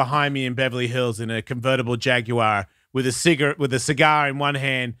 he was behind me in Beverly Hills in a convertible Jaguar with a cigar in one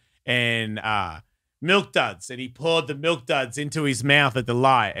hand and milk duds. And he poured the milk duds into his mouth at the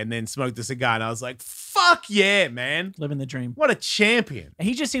light and then smoked the cigar. And I was like, fuck yeah, man. Living the dream. What a champion.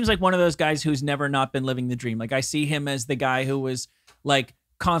 He just seems like one of those guys who's never not been living the dream. Like, I see him as the guy who was like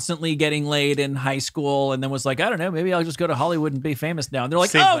constantly getting laid in high school and then was like, I don't know, maybe I'll just go to Hollywood and be famous now. And they're like,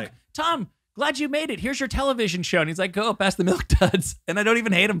 Seems oh, like- Tom, glad you made it. Here's your television show. And he's like, go pass the milk duds. And I don't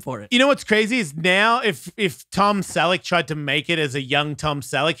even hate him for it. You know what's crazy is now if Tom Selleck tried to make it as a young Tom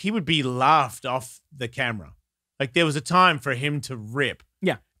Selleck, he would be laughed off the camera. Like there was a time for him to rip.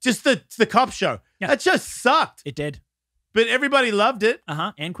 Yeah. Just the cop show. Yeah. That just sucked. It did. But everybody loved it.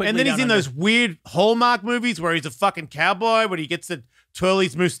 And quickly. And then he's in those weird Hallmark movies where he's a fucking cowboy, where he gets to twirl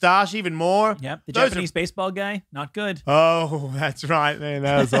his mustache even more. Yep. The Those Japanese baseball guy, not good. Oh, that's right, man.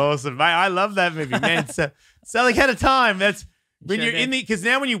 That was awesome. I love that movie, man. So, Selleck had a time. That's when Sure you're did. in because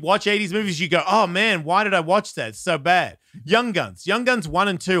now when you watch 80s movies, you go, oh man, why did I watch that? It's so bad. Young Guns 1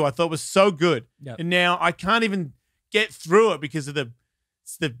 and 2, I thought was so good. Yep. And now I can't even get through it because of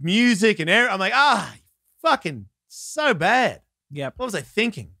the music and I'm like, fucking so bad. Yep. What was I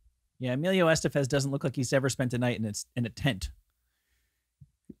thinking? Yeah. Emilio Estevez doesn't look like he's ever spent a night in a tent.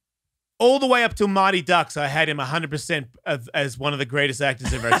 All the way up till Mighty Ducks, I had him 100% as one of the greatest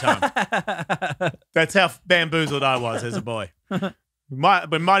actors of our time. That's how bamboozled I was as a boy.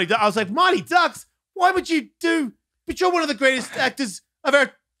 But I was like, Mighty Ducks? Why would you do? But you're one of the greatest actors of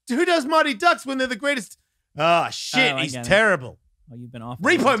our. Who does Mighty Ducks when they're the greatest? Ah, shit, he's terrible. Oh, you've been off.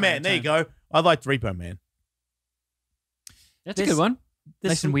 Repo Man. There you go. I liked Repo Man. That's a good one.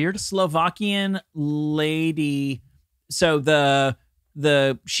 Nice and weird. Slovakian lady. So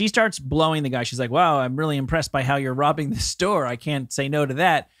she starts blowing the guy. She's like, wow, I'm really impressed by how you're robbing the store. I can't say no to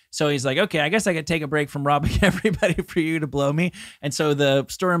that. So he's like, okay, I guess I could take a break from robbing everybody for you to blow me. And so the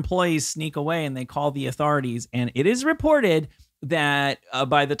store employees sneak away and they call the authorities. And it is reported that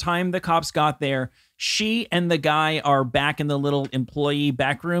by the time the cops got there, she and the guy are back in the little employee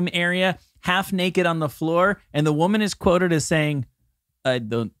backroom area, half naked on the floor. And the woman is quoted as saying, I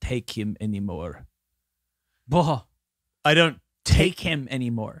don't take him anymore. Whoa. I don't Take him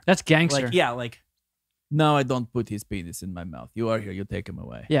anymore. That's gangster. No, I don't put his penis in my mouth. You are here. You take him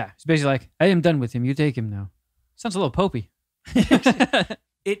away. Yeah. It's basically like, I am done with him. You take him now. Sounds a little popey.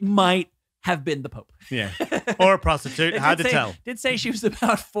 It might have been the Pope. Yeah. Or a prostitute. Hard to tell. Did say she was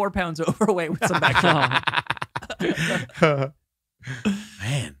about 4 pounds overweight with some background.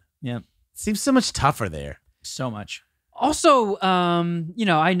 Man. Yeah. Seems so much tougher there. So much. Also,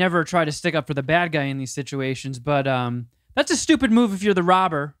 I never try to stick up for the bad guy in these situations, but that's a stupid move if you're the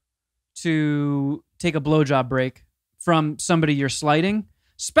robber to take a blowjob break from somebody you're slighting,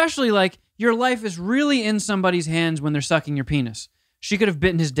 especially like your life is really in somebody's hands when they're sucking your penis. She could have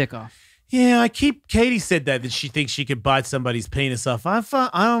bitten his dick off. Yeah, Katie said that she thinks she could bite somebody's penis off.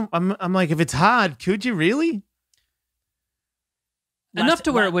 I'm like, if it's hard, could you really? Enough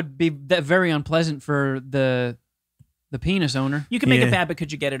to where it would be very unpleasant for the penis owner. You can make it bad, but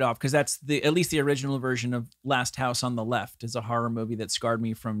could you get it off? Because that's at least the original version of Last House on the Left is a horror movie that scarred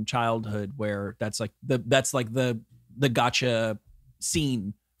me from childhood. Where that's like the gotcha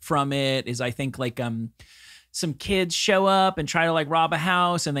scene from it is, I think, like some kids show up and try to like rob a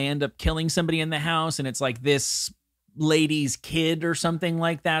house and they end up killing somebody in the house, and it's like this lady's kid or something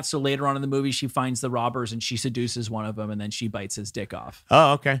like that. So later on in the movie, she finds the robbers and she seduces one of them, and then she bites his dick off.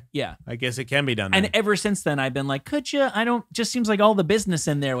 Oh, okay. Yeah. I guess it can be done. And ever since then, I've been like, could you? Just seems like all the business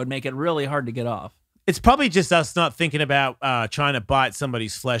in there would make it really hard to get off. It's probably just us not thinking about trying to bite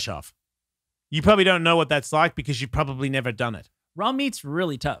somebody's flesh off. You probably don't know what that's like because you've probably never done it. Raw meat's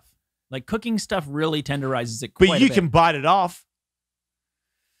really tough. Like cooking stuff really tenderizes it quite a bit. But you can bite it off.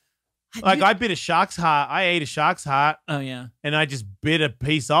 Like I bit a shark's heart. I ate a shark's heart. Oh, yeah. And I just bit a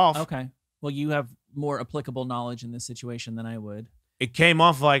piece off. Okay. Well, you have more applicable knowledge in this situation than I would. It came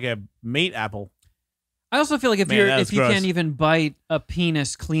off like a meat apple. I also feel like if you can't even bite a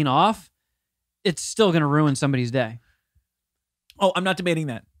penis clean off, it's still going to ruin somebody's day. Oh, I'm not debating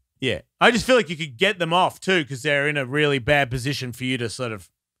that. Yeah. I just feel like you could get them off too because they're in a really bad position for you to sort of,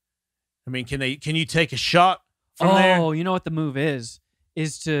 I mean, can you take a shot from there? Oh, you know what the move is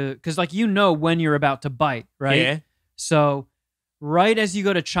to, because like when you're about to bite, right? Yeah. So right as you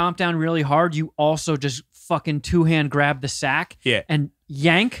go to chomp down really hard, you also just fucking two-hand grab the sack and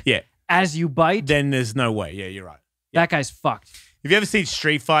yank as you bite. Then there's no way. Yeah, you're right. That guy's fucked. Have you ever seen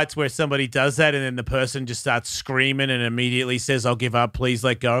street fights where somebody does that and then the person just starts screaming and immediately says, I'll give up, please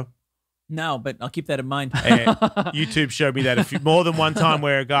let go? No, but I'll keep that in mind. YouTube showed me that more than one time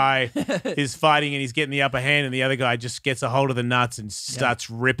where a guy is fighting and he's getting the upper hand and the other guy just gets a hold of the nuts and starts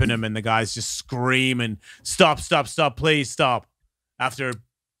ripping him and the guy's just screaming, stop, please stop, after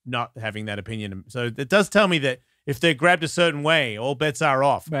not having that opinion. So it does tell me that if they're grabbed a certain way, all bets are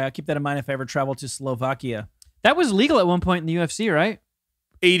off. Right, I'll keep that in mind if I ever travel to Slovakia. That was legal at one point in the UFC, right?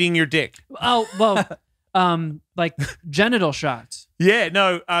 Eating your dick. Oh, well, like genital shots. Yeah,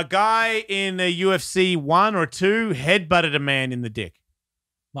 no, a guy in a UFC 1 or 2 headbutted a man in the dick.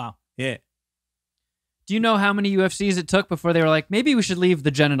 Wow. Yeah. Do you know how many UFCs it took before they were like, maybe we should leave the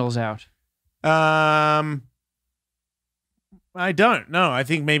genitals out? I don't know. I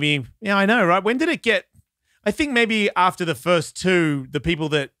think maybe, I know, right? When did it get? I think maybe after the first 2, the people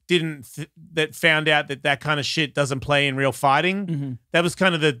that that found out that kind of shit doesn't play in real fighting, that was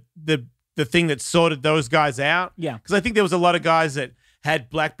kind of the thing that sorted those guys out. Yeah. Because I think there was a lot of guys that had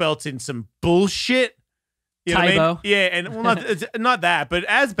black belts in some bullshit. You know what I mean? Yeah, and well, not that, but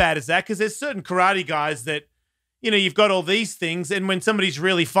as bad as that, because there's certain karate guys that, you've got all these things, and when somebody's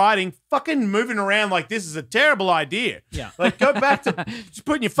really fighting, fucking moving around like this is a terrible idea. Yeah. Like, go back to just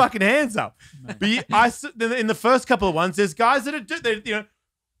putting your fucking hands up. Right. But in the first couple of ones, there's guys that are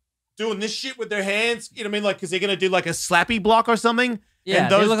doing this shit with their hands, you know what I mean? Like, because they're going to do like a slappy block or something. Yeah,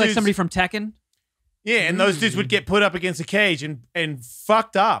 and those they look like somebody from Tekken. Yeah, and those dudes would get put up against a cage and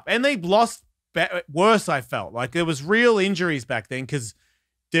fucked up. And they lost worse, I felt. Like, there was real injuries back then because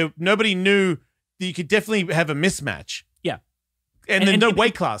nobody knew that you could definitely have a mismatch. Yeah. And then no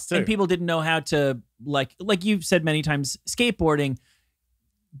weight class too. And people didn't know how to like you've said many times, skateboarding.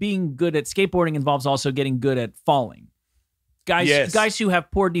 Being good at skateboarding involves also getting good at falling. Guys who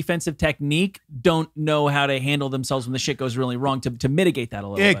have poor defensive technique don't know how to handle themselves when the shit goes really wrong to mitigate that a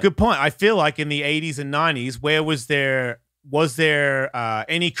little bit. Yeah, good point. I feel like in the 80s and 90s, where was there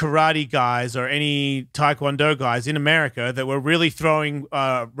any karate guys or any taekwondo guys in America that were really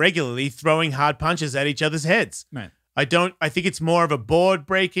regularly throwing hard punches at each other's heads? Right. I think it's more of a board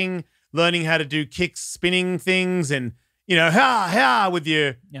breaking, learning how to do kicks, spinning things, and ha with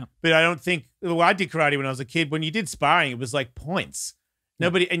you. Yeah. But I don't think. Well, I did karate when I was a kid. When you did sparring, it was like points.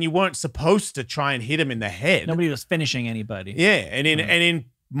 And you weren't supposed to try and hit him in the head. Nobody was finishing anybody. Yeah, and in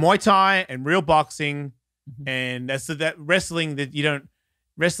Muay Thai and real boxing, and that wrestling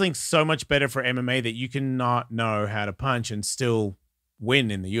wrestling's so much better for MMA that you cannot know how to punch and still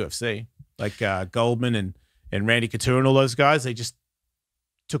win in the UFC. Like Goldman and Randy Couture and all those guys, they just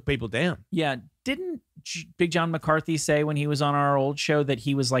took people down. Yeah. Didn't Big John McCarthy say when he was on our old show that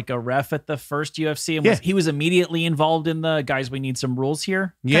he was like a ref at the first UFC and he was immediately involved in the guys, we need some rules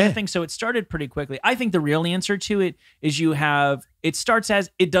here kind of thing. So it started pretty quickly. I think the real answer to it is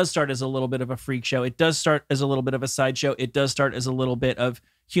it does start as a little bit of a freak show. It does start as a little bit of a sideshow. It does start as a little bit of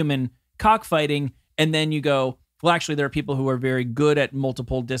human cockfighting. And then you go, well, actually, there are people who are very good at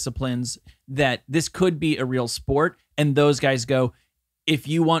multiple disciplines that this could be a real sport. And those guys go, if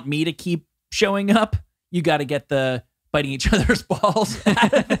you want me to keep showing up, you got to get the biting each other's balls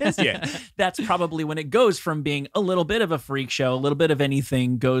out of this. Yeah. That's probably when it goes from being a little bit of a freak show, a little bit of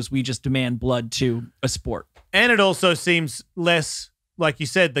anything goes, we just demand blood, to a sport. And it also seems less, like you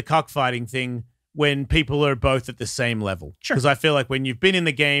said, the cockfighting thing when people are both at the same level. Sure. Because I feel like when you've been in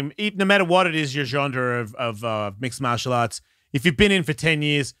the game, no matter what it is, your genre of mixed martial arts, if you've been in for 10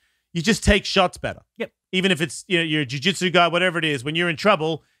 years, you just take shots better. Yep. Even if it's you're a jiu-jitsu guy, whatever it is, when you're in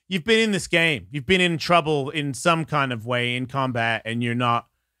trouble, you've been in this game. You've been in trouble in some kind of way in combat, and you're not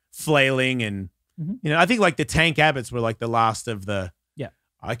flailing. And I think like the Tank Abbots were like the last of the. Yeah.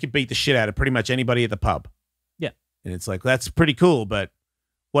 I could beat the shit out of pretty much anybody at the pub. Yeah. And it's like, that's pretty cool, but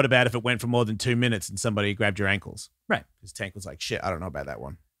what about if it went for more than 2 minutes and somebody grabbed your ankles? Right. Because Tank was like, shit, I don't know about that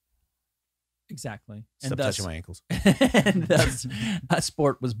one. Exactly. Stop touching my ankles. And thus, a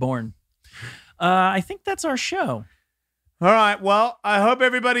sport was born. I think that's our show. All right. Well, I hope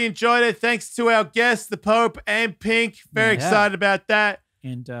everybody enjoyed it. Thanks to our guests, the Pope and Pink. Very excited about that.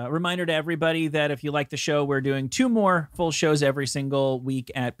 And a reminder to everybody that if you like the show, we're doing 2 more full shows every single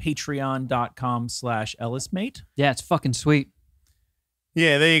week at patreon.com/EllisMate. Yeah, it's fucking sweet.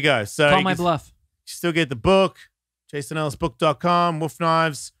 Yeah, there you go. So Call my bluff. You still get the book, JasonEllisBook.com, Wolf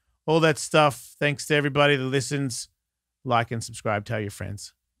Knives, all that stuff. Thanks to everybody that listens. Like and subscribe. Tell your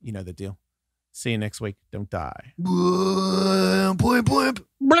friends. You know the deal. See you next week. Don't die. Blimp, blimp, blimp.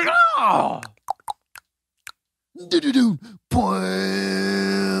 Do-do-do. Blim,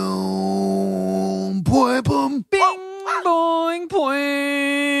 blim, blim. Bing, boing, boing,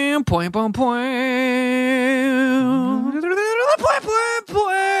 boing, boing, boing.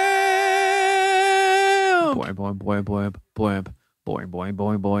 Boing, boing, boing, boing, boing, boing, boing,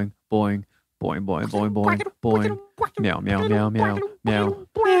 boing, boing, boing, boing, boing, boing, boing, boing. Meow, meow, meow, meow, meow, meow,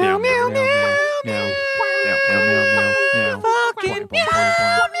 meow, meow, meow, meow, meow, meow, meow. Fucking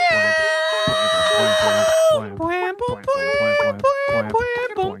meow, meow.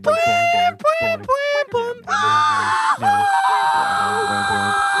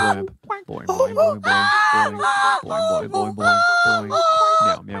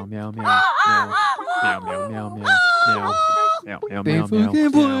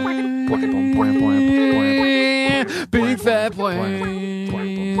 Big fat boy.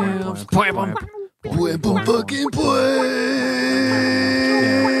 Blim, blim, fucking boy.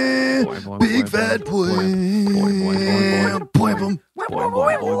 Big fat boy.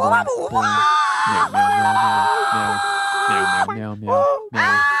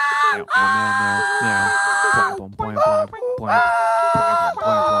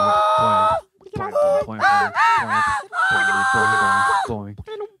 blim.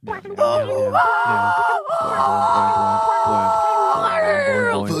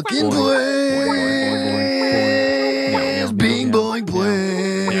 Fucking boy. Bing boing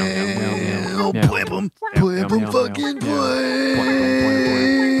boing. Blim, blim, blim, fucking boy.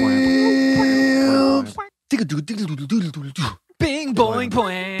 Bing boing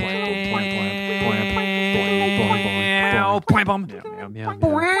boing.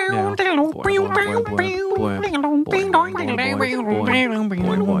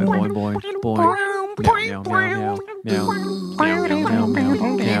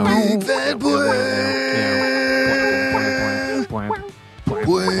 Big fat boy.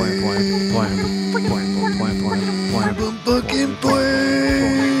 boy. Bum fucking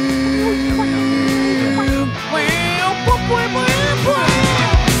boy.